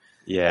year.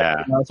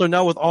 Yeah. So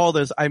now with all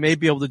this, I may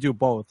be able to do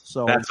both.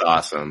 So that's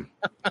awesome.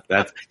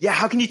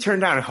 How can you turn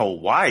down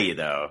Hawaii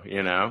though?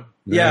 You know?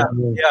 Yeah.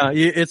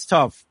 It's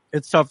tough.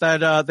 It's tough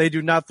that, they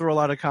do not throw a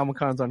lot of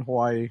Comic-Cons on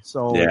Hawaii.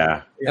 So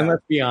yeah. And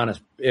let's be honest.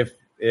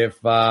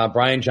 If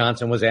Brian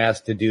Johnson was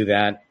asked to do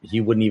that, he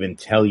wouldn't even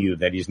tell you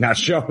that he's not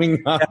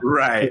showing up.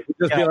 Right. He'd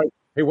just be like,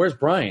 hey, where's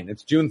Brian?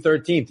 It's June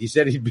 13th. He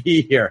said he'd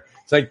be here.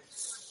 It's like,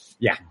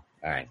 yeah.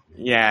 All right.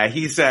 Yeah,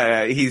 he's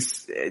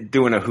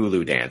doing a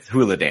hula dance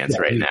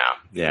right now.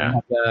 Yeah.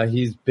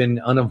 He's been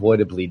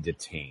unavoidably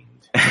detained.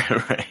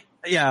 Right.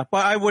 Yeah,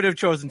 but I would have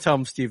chosen Tell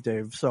 'em Steve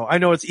Dave. So I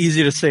know it's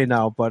easy to say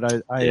now, but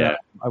I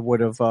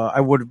would have,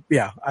 I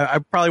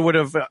probably would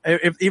have,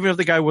 even if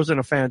the guy wasn't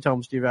a fan of Tell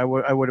 'em Steve, I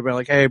would have been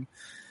like, hey,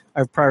 I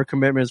have prior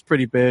commitment. It's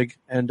pretty big.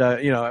 And,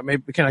 you know,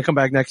 maybe, can I come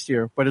back next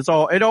year? But it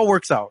all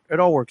works out. It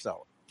all works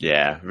out.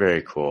 Yeah,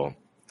 very cool.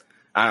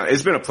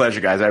 It's been a pleasure,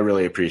 guys. I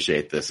really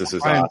appreciate this. This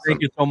is awesome.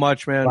 Thank you so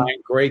much, man.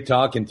 Brian, great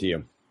talking to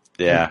you.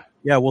 Yeah.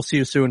 Yeah, we'll see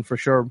you soon for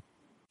sure.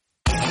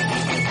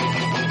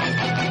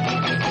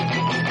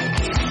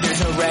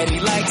 There's already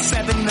like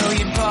 7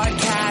 million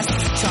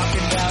podcasts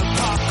talking about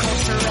pop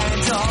culture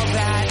and all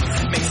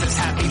that. Makes us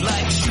happy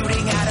like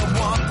shooting at a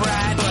womp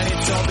rat, but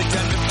it's all been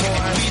done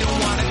before. We don't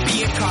want to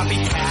be a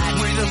copycat.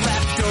 We're the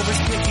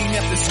leftovers picking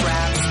up the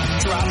scraps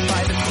dropped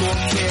by the cool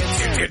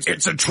kids.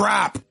 It's a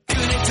trap.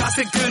 Good and toss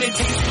it, good and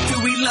taste it.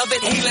 Do we love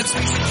it? Hey, let's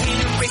face it,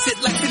 can't erase it.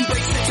 Let's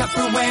embrace the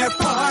Tupperware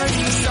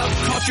party.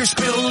 Subculture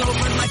spill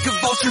over like a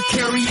vulture.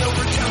 Carry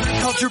over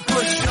counterculture,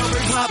 pushover,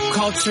 pop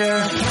culture,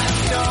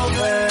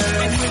 leftovers.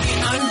 And with the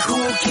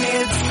uncool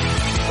kids,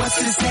 what's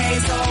to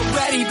say's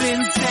already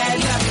been said.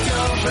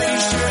 Leftovers. Pretty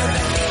sure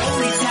that the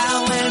only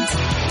talent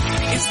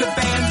is the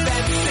band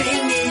that's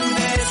singing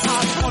this.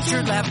 Pop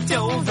culture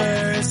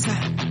leftovers.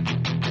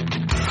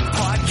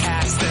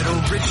 Podcasts that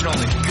are original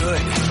and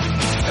good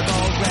have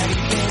already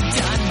been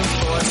done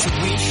before, so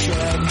we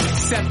should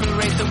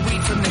separate the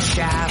wheat from the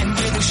chaff, and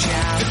we're the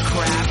chaff, the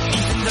crap,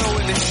 even though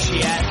we're the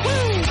shit.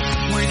 Woo!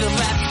 We're the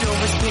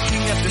leftovers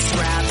picking up the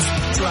scraps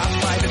dropped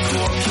by the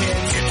cool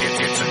kids.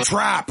 It's a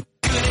trap.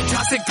 Good and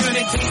toss it, good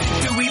and taste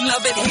it. Do we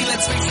love it? Hey,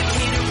 let's face it,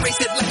 can't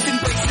erase it. Let's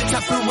embrace the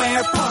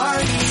Tupperware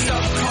party.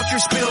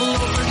 Subculture spill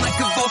over like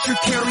a vulture.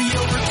 Carry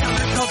over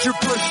counterculture,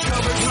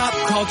 pushover, pop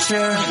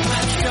culture,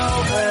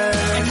 leftovers.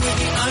 And with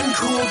the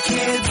uncool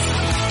kids,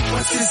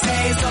 what's to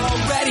say's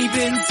already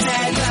been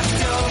said.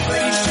 Leftovers.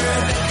 Pretty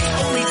sure that the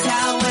only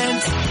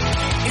talent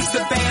is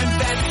the band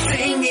that's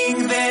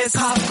singing this.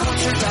 Pop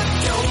culture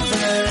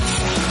leftovers.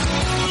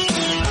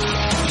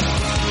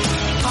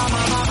 Pop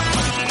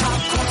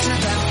culture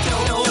leftovers.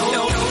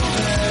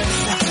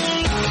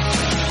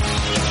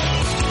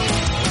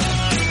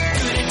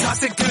 Good and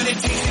toss it, good and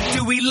taste it.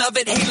 Do we love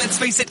it? Hey, let's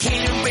face it,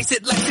 can't erase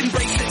it. Let's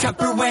embrace the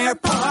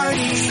Tupperware party.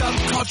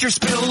 Subculture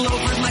spill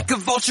over like a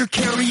vulture.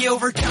 Carry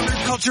over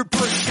counterculture,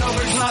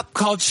 pushover, pop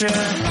culture,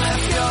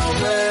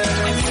 leftovers.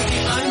 And with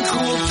the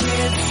uncool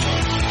kids,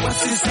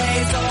 what's to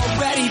say's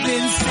already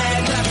been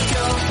said.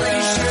 Leftovers.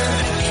 Pretty sure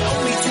that the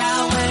only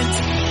talent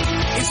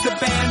is the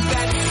band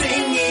that's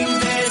singing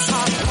this.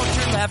 Pop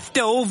culture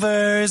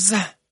leftovers.